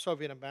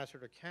 Soviet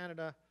ambassador to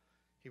Canada.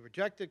 He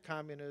rejected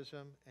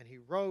communism, and he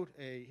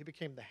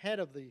became the head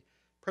of the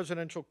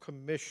Presidential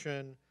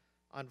Commission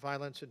on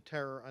Violence and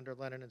Terror under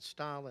Lenin and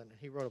Stalin.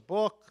 He wrote a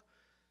book,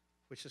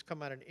 which has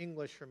come out in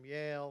English from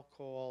Yale,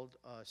 called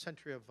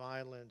Century of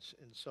Violence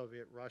in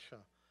Soviet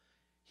Russia.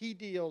 He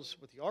deals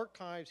with the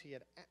archives. He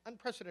had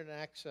unprecedented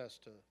access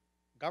to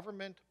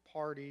government,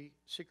 party,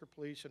 secret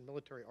police, and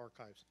military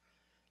archives.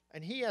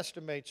 And he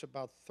estimates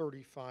about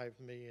 35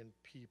 million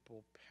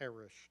people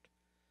perished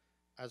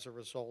as a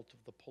result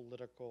of the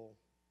political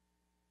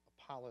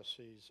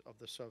policies of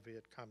the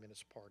Soviet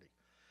Communist Party.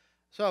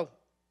 So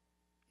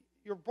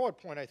your broad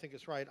point, I think,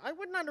 is right. I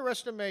wouldn't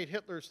underestimate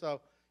Hitler's,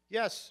 though.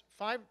 Yes,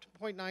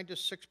 5.9 to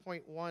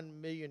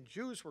 6.1 million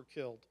Jews were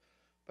killed,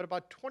 but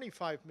about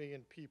 25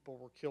 million people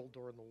were killed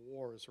during the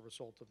war as a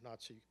result of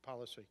Nazi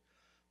policy.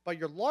 But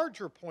your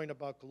larger point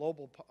about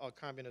global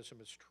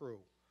communism is true.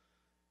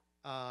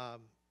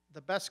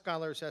 The best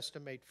scholars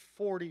estimate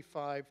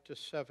 45 to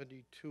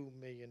 72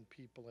 million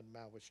people in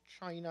Maoist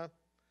China.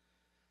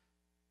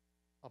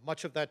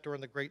 Much of that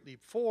during the Great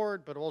Leap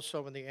Forward, but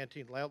also in the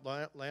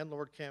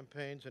anti-landlord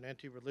campaigns and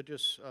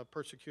anti-religious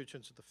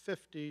persecutions of the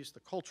 50s, the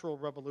Cultural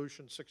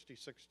Revolution,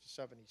 66 to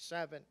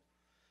 77.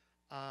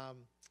 Ho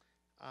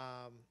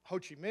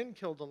Chi Minh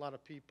killed a lot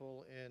of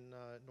people in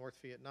North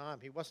Vietnam.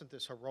 He wasn't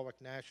this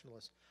heroic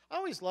nationalist. I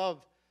always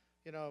love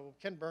You know,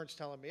 Ken Burns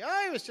telling me,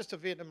 oh, he was just a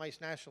Vietnamese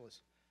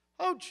nationalist.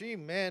 Ho Chi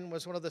Minh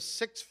was one of the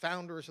 6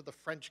 founders of the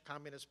French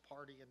Communist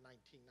Party in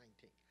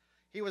 1919.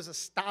 He was a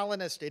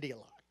Stalinist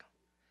ideologue.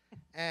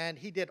 And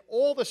he did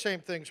all the same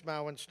things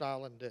Mao and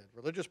Stalin did.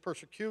 Religious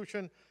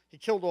persecution, he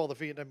killed all the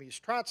Vietnamese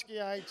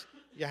Trotskyites,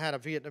 you had a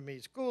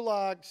Vietnamese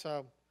gulag,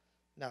 so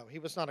no, he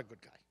was not a good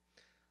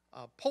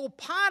guy. Pol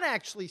Pot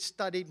actually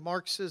studied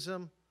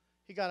Marxism.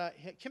 He got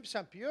Kim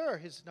Saint-Pierre,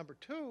 his number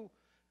 2,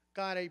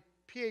 got a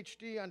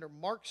PhD under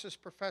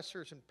Marxist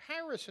professors in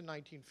Paris in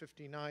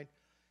 1959,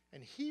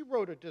 and he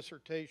wrote a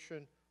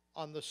dissertation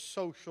on the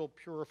social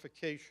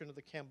purification of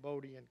the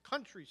Cambodian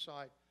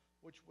countryside,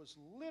 which was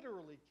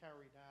literally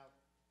carried out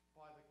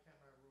by the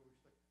Khmer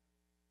Rouge.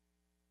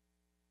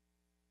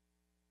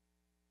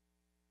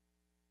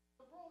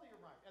 So broadly, you're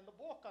right. And the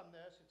book on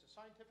this, it's a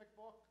scientific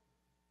book.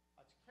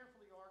 It's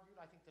carefully argued.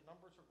 I think the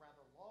numbers are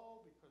rather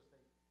low because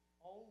they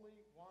only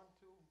want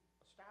to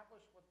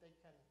establish what they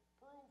can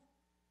prove.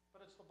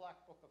 But it's the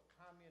Black Book of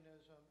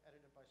Communism,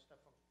 edited by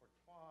Stéphane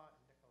Courtois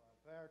and Nicolas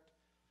Vert.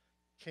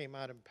 Came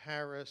out in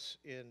Paris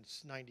in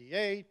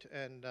 '98,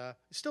 and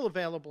it's still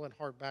available in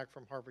hardback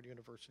from Harvard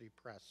University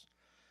Press.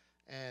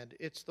 And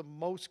it's the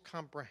most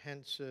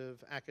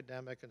comprehensive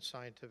academic and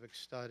scientific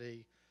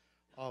study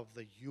of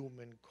the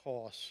human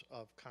costs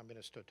of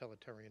communist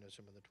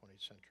totalitarianism in the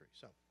 20th century.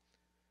 So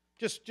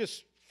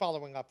just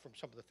following up from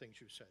some of the things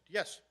you said.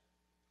 Yes?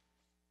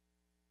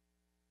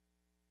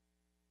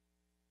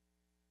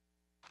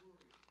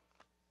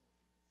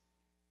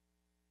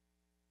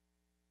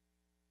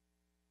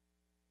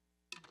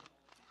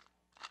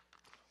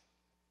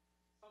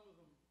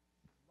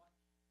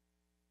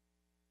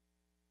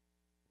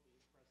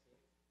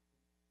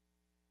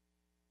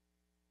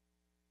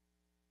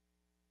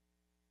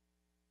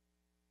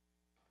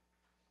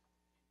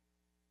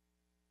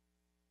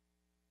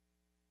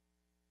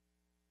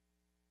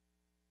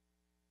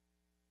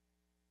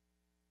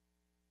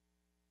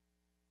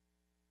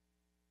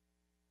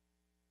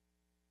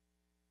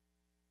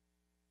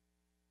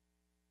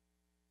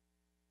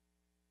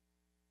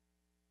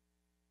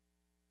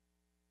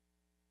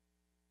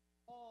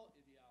 All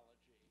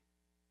ideology.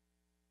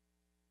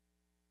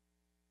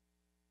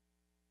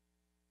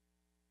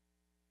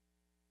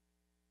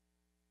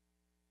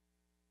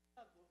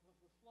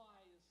 The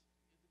fly is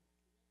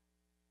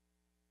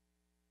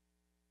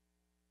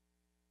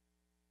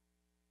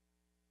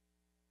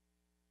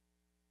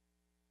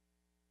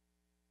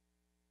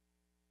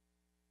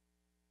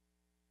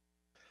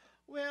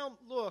Well,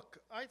 look,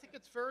 I think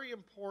it's very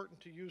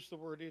important to use the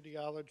word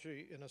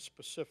ideology in a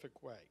specific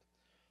way.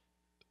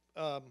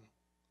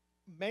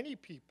 Many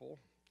people,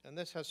 and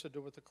this has to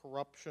do with the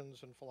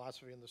corruptions in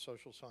philosophy and the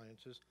social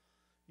sciences,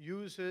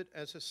 use it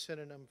as a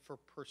synonym for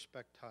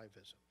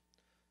perspectivism.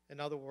 In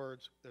other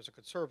words, there's a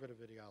conservative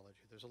ideology,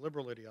 there's a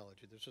liberal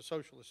ideology, there's a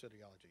socialist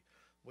ideology.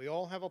 We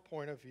all have a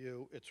point of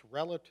view, it's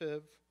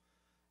relative,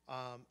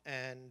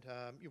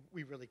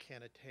 we really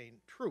can't attain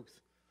truth.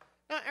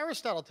 Now,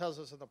 Aristotle tells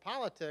us in the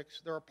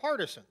Politics, there are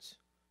partisans,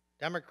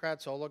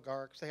 Democrats,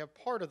 oligarchs, they have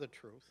part of the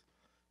truth.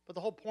 But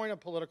the whole point of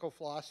political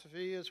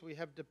philosophy is we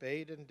have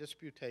debate and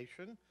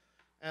disputation,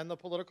 and the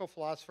political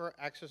philosopher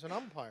acts as an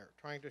umpire,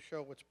 trying to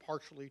show what's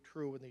partially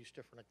true in these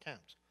different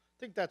accounts. I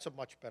think that's a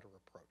much better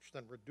approach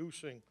than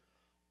reducing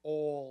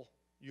all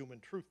human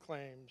truth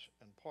claims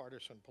and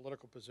partisan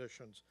political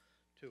positions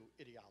to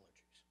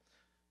ideologies.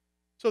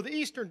 So the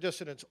Eastern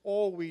dissidents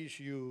always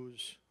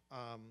use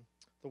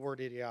the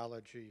word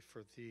ideology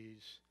for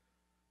these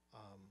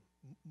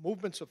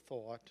movements of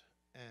thought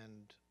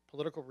and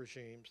political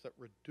regimes that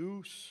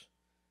reduce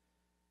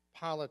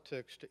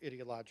politics to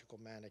ideological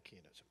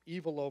Manichaeism.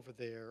 Evil over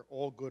there,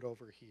 all good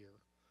over here,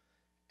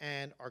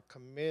 and are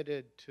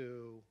committed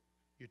to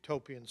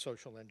utopian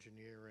social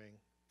engineering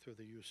through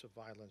the use of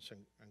violence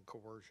and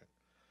coercion.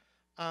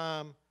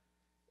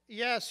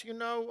 Yes, you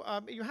know,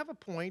 you have a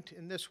point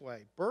in this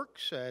way. Burke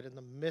said in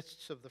the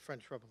midst of the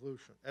French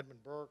Revolution,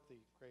 Edmund Burke, the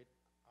great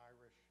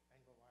Irish,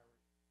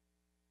 Anglo-Irish,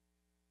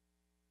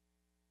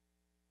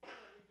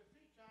 we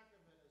defeat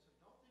Jacobinism,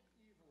 don't think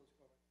evil is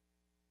going to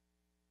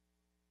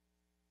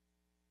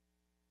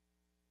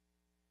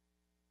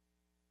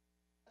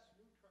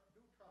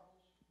new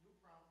troubles, new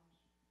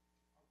problems.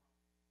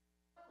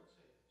 I would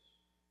say this.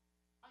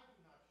 I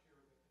do not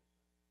share the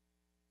concern.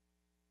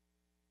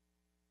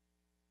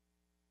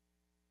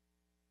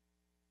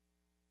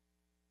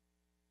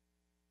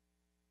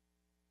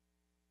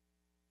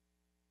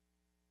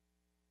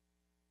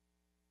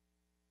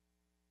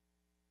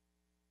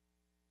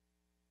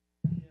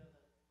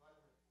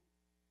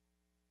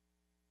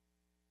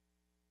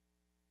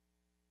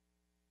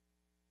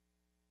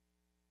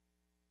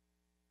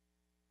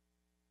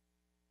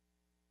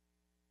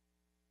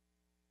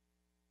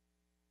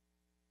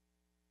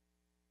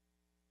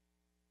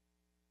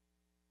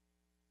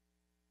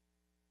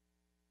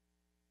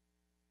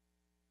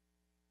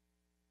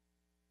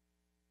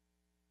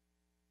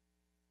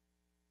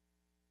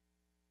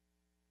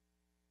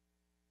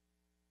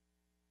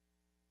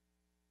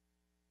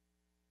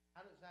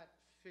 How does that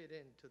fit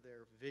into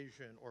their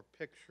vision or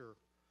picture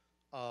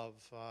of,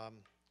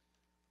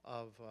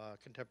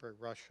 contemporary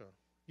Russia.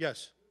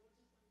 Yes?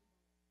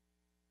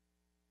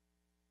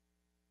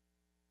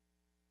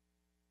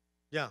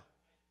 Yeah.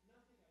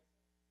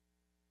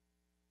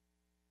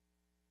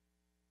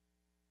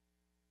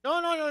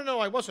 No,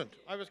 I wasn't.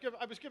 I was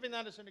giving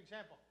that as an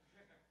example.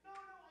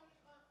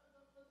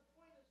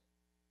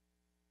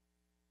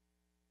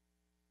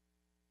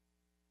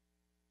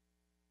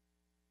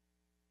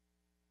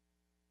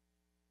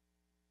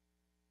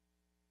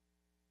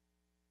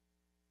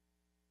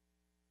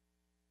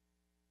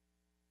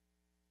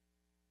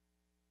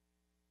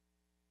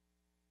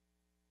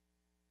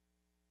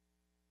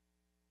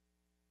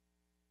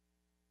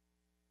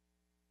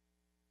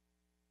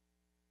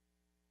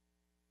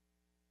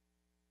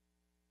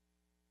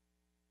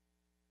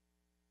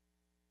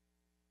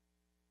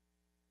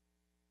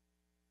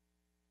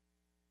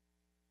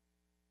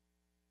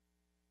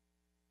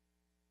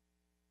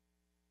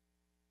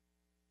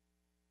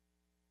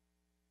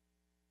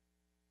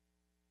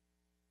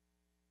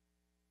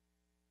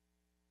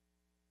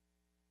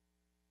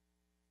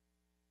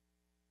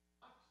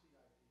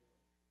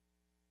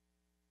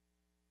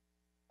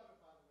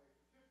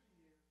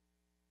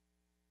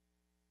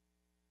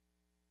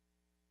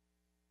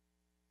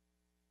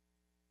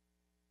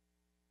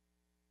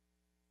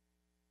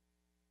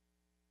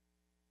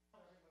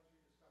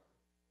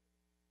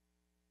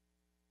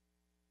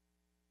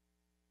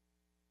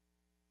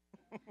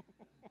 No, the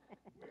point is,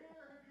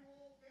 where have you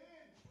all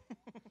been?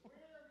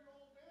 Where have you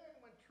all been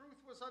when truth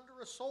was under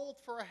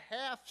assault for a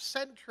half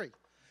century?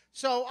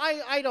 So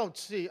I don't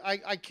see,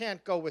 I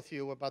can't go with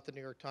you about the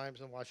New York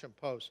Times and Washington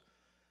Post.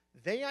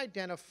 They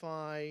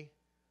identify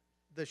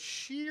the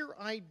sheer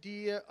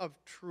idea of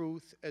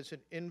truth as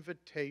an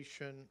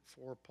invitation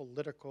for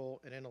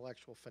political and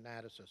intellectual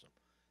fanaticism.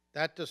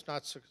 That does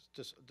not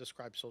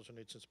describe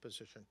Solzhenitsyn's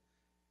position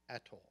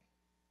at all.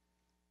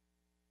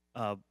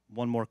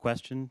 One more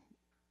question,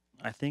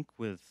 I think,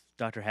 with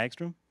Dr.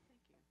 Hagstrom.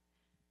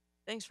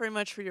 Thanks very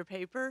much for your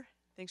paper.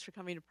 Thanks for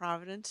coming to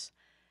Providence.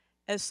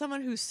 As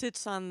someone who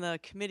sits on the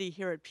committee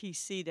here at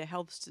PC that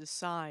helps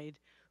decide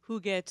who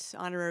gets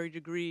honorary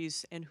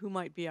degrees and who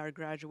might be our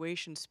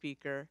graduation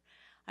speaker,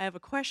 I have a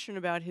question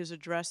about his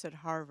address at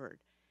Harvard.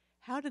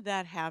 How did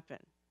that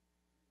happen?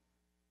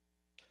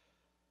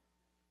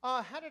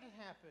 How did it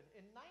happen?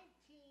 In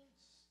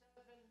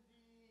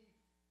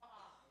 1975,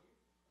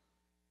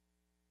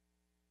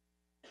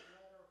 a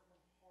letter from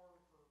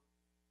Harvard.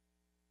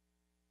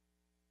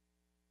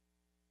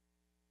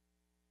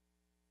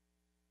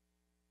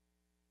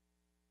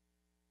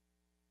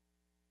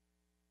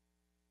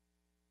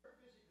 Very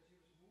busy because he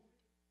was moving.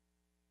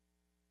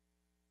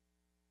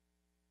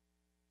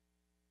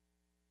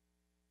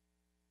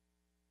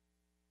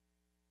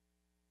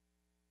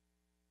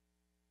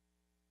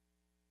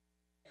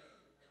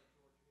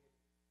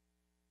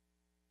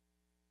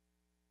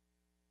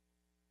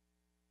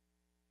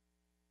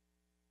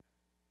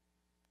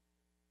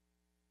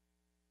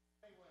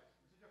 Anyway, it's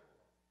a different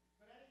one.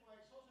 But anyway,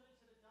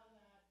 Solzhenitsyn had done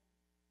that.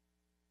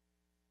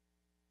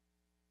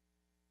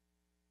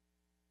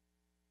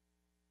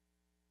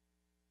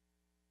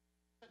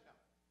 No.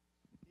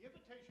 The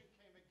invitation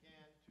came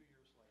again 2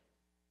 years later.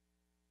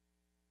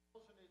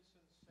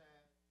 Solzhenitsyn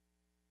said,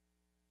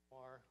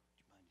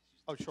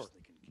 oh, sure.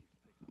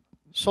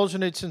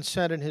 Solzhenitsyn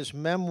said in his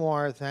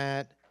memoir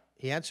that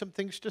he had some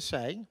things to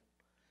say,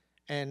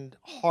 and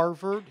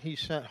Harvard, he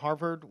said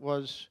Harvard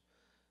was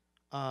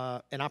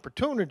an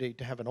opportunity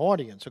to have an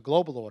audience, a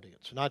global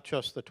audience, not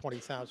just the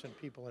 20,000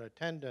 people in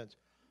attendance,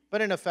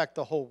 but in effect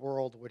the whole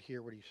world would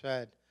hear what he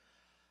said.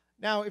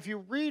 Now, if you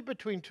read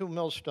Between Two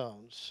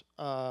Millstones,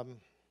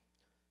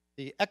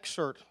 the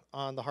excerpt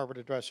on the Harvard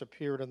address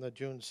appeared in the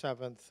June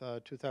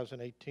 7th,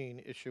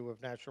 2018 issue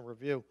of National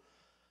Review.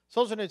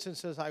 Solzhenitsyn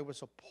says, I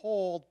was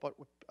appalled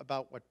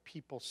about what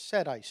people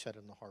said I said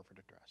in the Harvard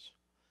address.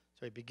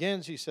 So he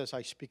begins, he says,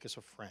 I speak as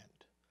a friend.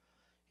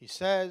 He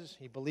says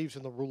he believes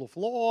in the rule of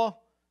law,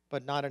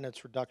 but not in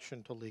its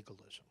reduction to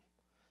legalism.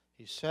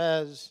 He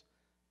says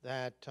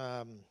that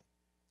I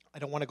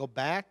don't want to go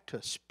back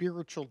to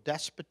spiritual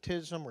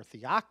despotism or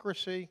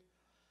theocracy,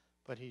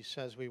 but he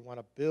says we want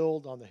to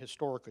build on the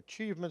historic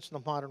achievements in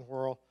the modern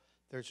world.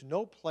 There's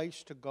no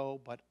place to go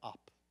but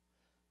up.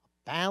 A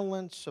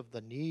balance of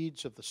the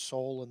needs of the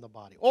soul and the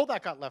body. All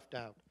that got left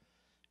out.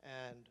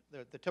 And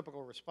the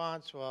typical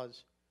response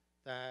was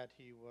that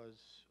he was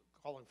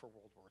calling for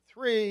World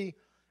War III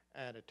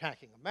and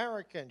attacking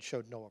America and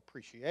showed no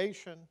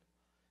appreciation.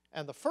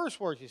 And the first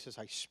words he says,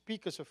 I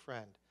speak as a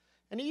friend.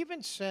 And he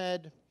even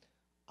said,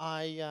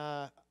 he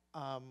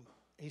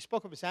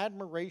spoke of his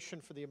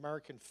admiration for the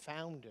American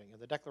founding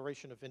and the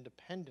Declaration of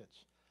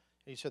Independence.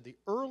 And he said the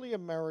early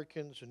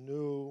Americans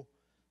knew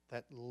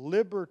that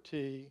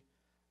liberty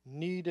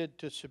needed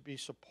to be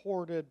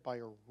supported by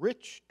a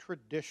rich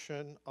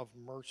tradition of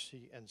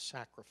mercy and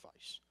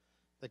sacrifice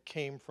that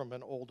came from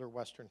an older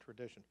Western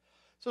tradition.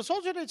 So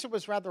Solzhenitsyn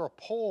was rather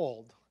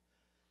appalled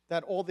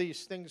that all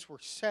these things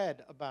were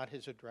said about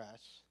his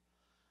address.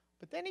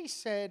 But then he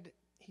said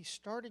he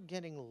started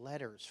getting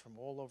letters from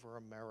all over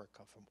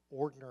America, from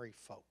ordinary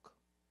folk,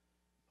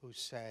 who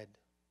said,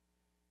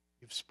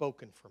 "You've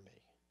spoken for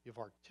me. You've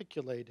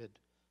articulated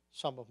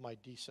some of my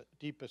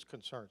deepest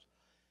concerns."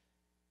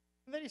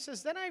 And then he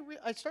says, then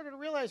I started to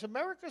realize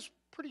America's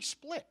pretty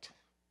split.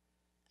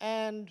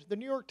 And the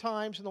New York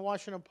Times and the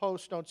Washington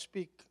Post don't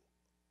speak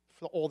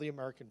for all the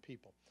American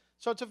people.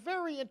 So it's a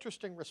very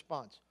interesting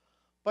response.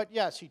 But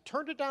yes, he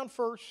turned it down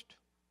first.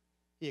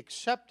 He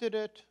accepted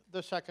it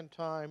the second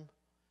time.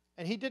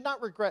 And he did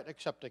not regret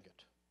accepting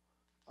it.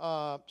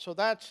 So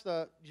that's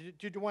the,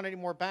 did you want any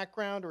more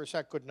background, or is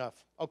that good enough?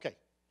 Okay.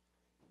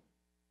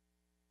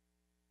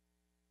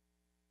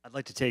 I'd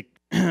like to take,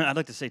 I'd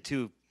like to say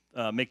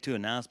make two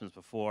announcements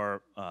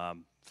before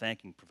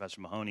thanking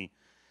Professor Mahoney.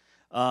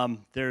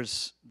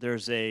 There's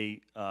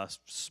a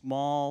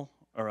small,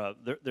 or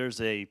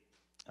there's a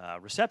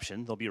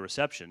reception. There'll be a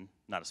reception,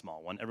 not a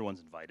small one. Everyone's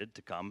invited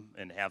to come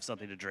and have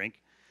something to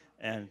drink.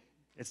 And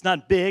it's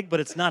not big, but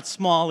it's not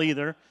small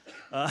either.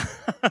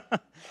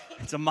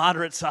 It's a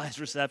moderate-sized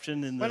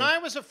reception. When I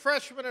was a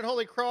freshman at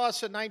Holy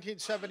Cross in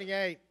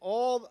 1978,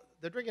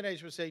 the drinking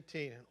age was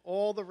 18, and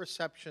all the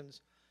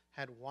receptions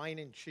had wine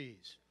and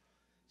cheese.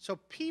 So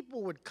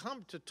people would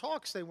come to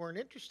talks they weren't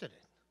interested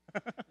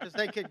in, because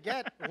they could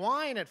get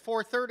wine at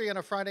 4:30 on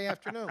a Friday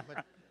afternoon.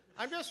 But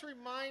I'm just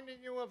reminding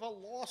you of a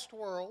lost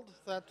world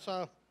that's...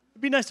 It'd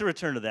be nice to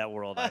return to that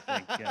world, I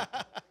think.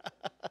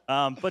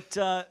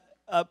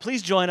 Yeah.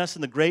 Please join us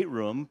in the great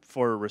room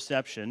for a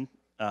reception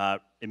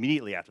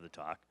immediately after the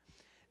talk.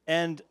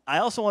 And I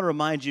also want to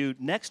remind you,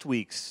 next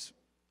week's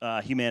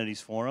Humanities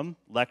Forum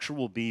lecture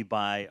will be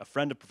by a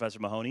friend of Professor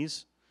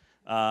Mahoney's.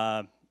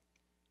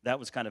 That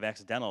was kind of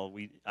accidental.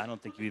 I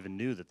don't think you even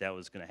knew that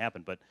was going to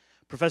happen. But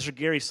Professor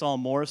Gary Saul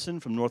Morrison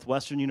from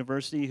Northwestern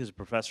University, who's a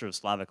professor of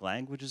Slavic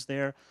languages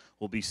there,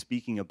 will be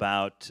speaking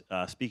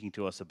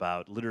to us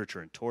about literature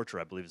and torture,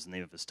 I believe is the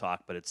name of his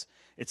talk. But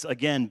it's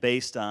again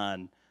based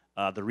on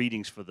the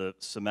readings for the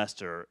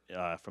semester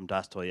from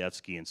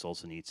Dostoevsky and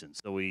Solzhenitsyn.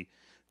 So we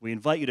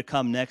invite you to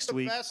come next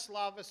week. The best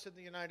Slavist in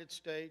the United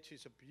States.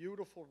 He's a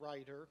beautiful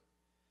writer.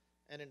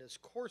 And in his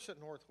course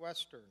at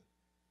Northwestern,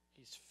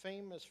 he's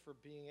famous for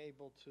being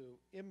able to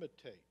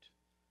imitate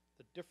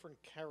the different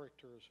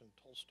characters in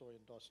Tolstoy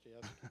and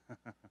Dostoevsky.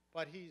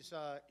 But he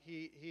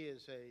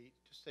is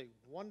just a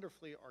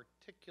wonderfully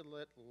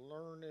articulate,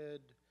 learned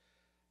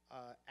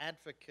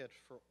advocate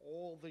for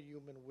all the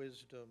human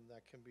wisdom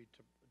that can be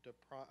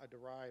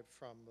derived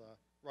from the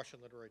Russian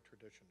literary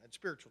tradition and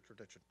spiritual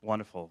tradition.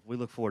 Wonderful. We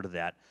look forward to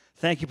that.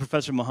 Thank you,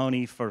 Professor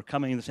Mahoney, for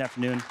coming this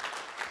afternoon.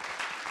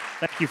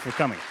 Thank you for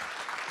coming.